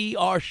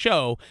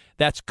CRSHOW.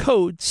 That's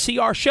code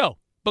CRSHOW.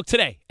 Book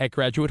today at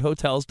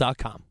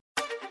graduatehotels.com.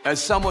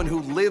 As someone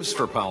who lives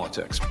for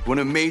politics, when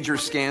a major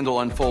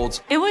scandal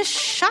unfolds, it was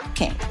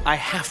shocking. I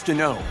have to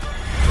know,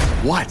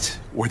 what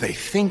were they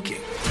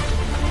thinking?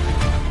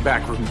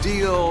 Backroom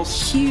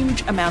deals,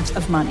 huge amounts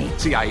of money,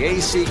 CIA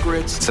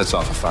secrets, sets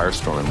off a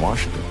firestorm in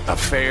Washington,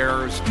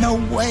 affairs. No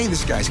way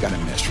this guy's got a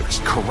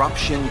mistress.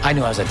 Corruption. I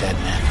knew I was a dead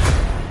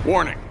man.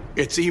 Warning,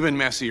 it's even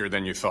messier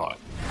than you thought.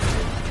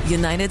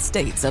 United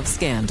States of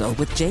Scandal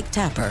with Jake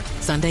Tapper,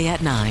 Sunday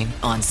at 9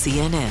 on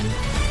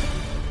CNN.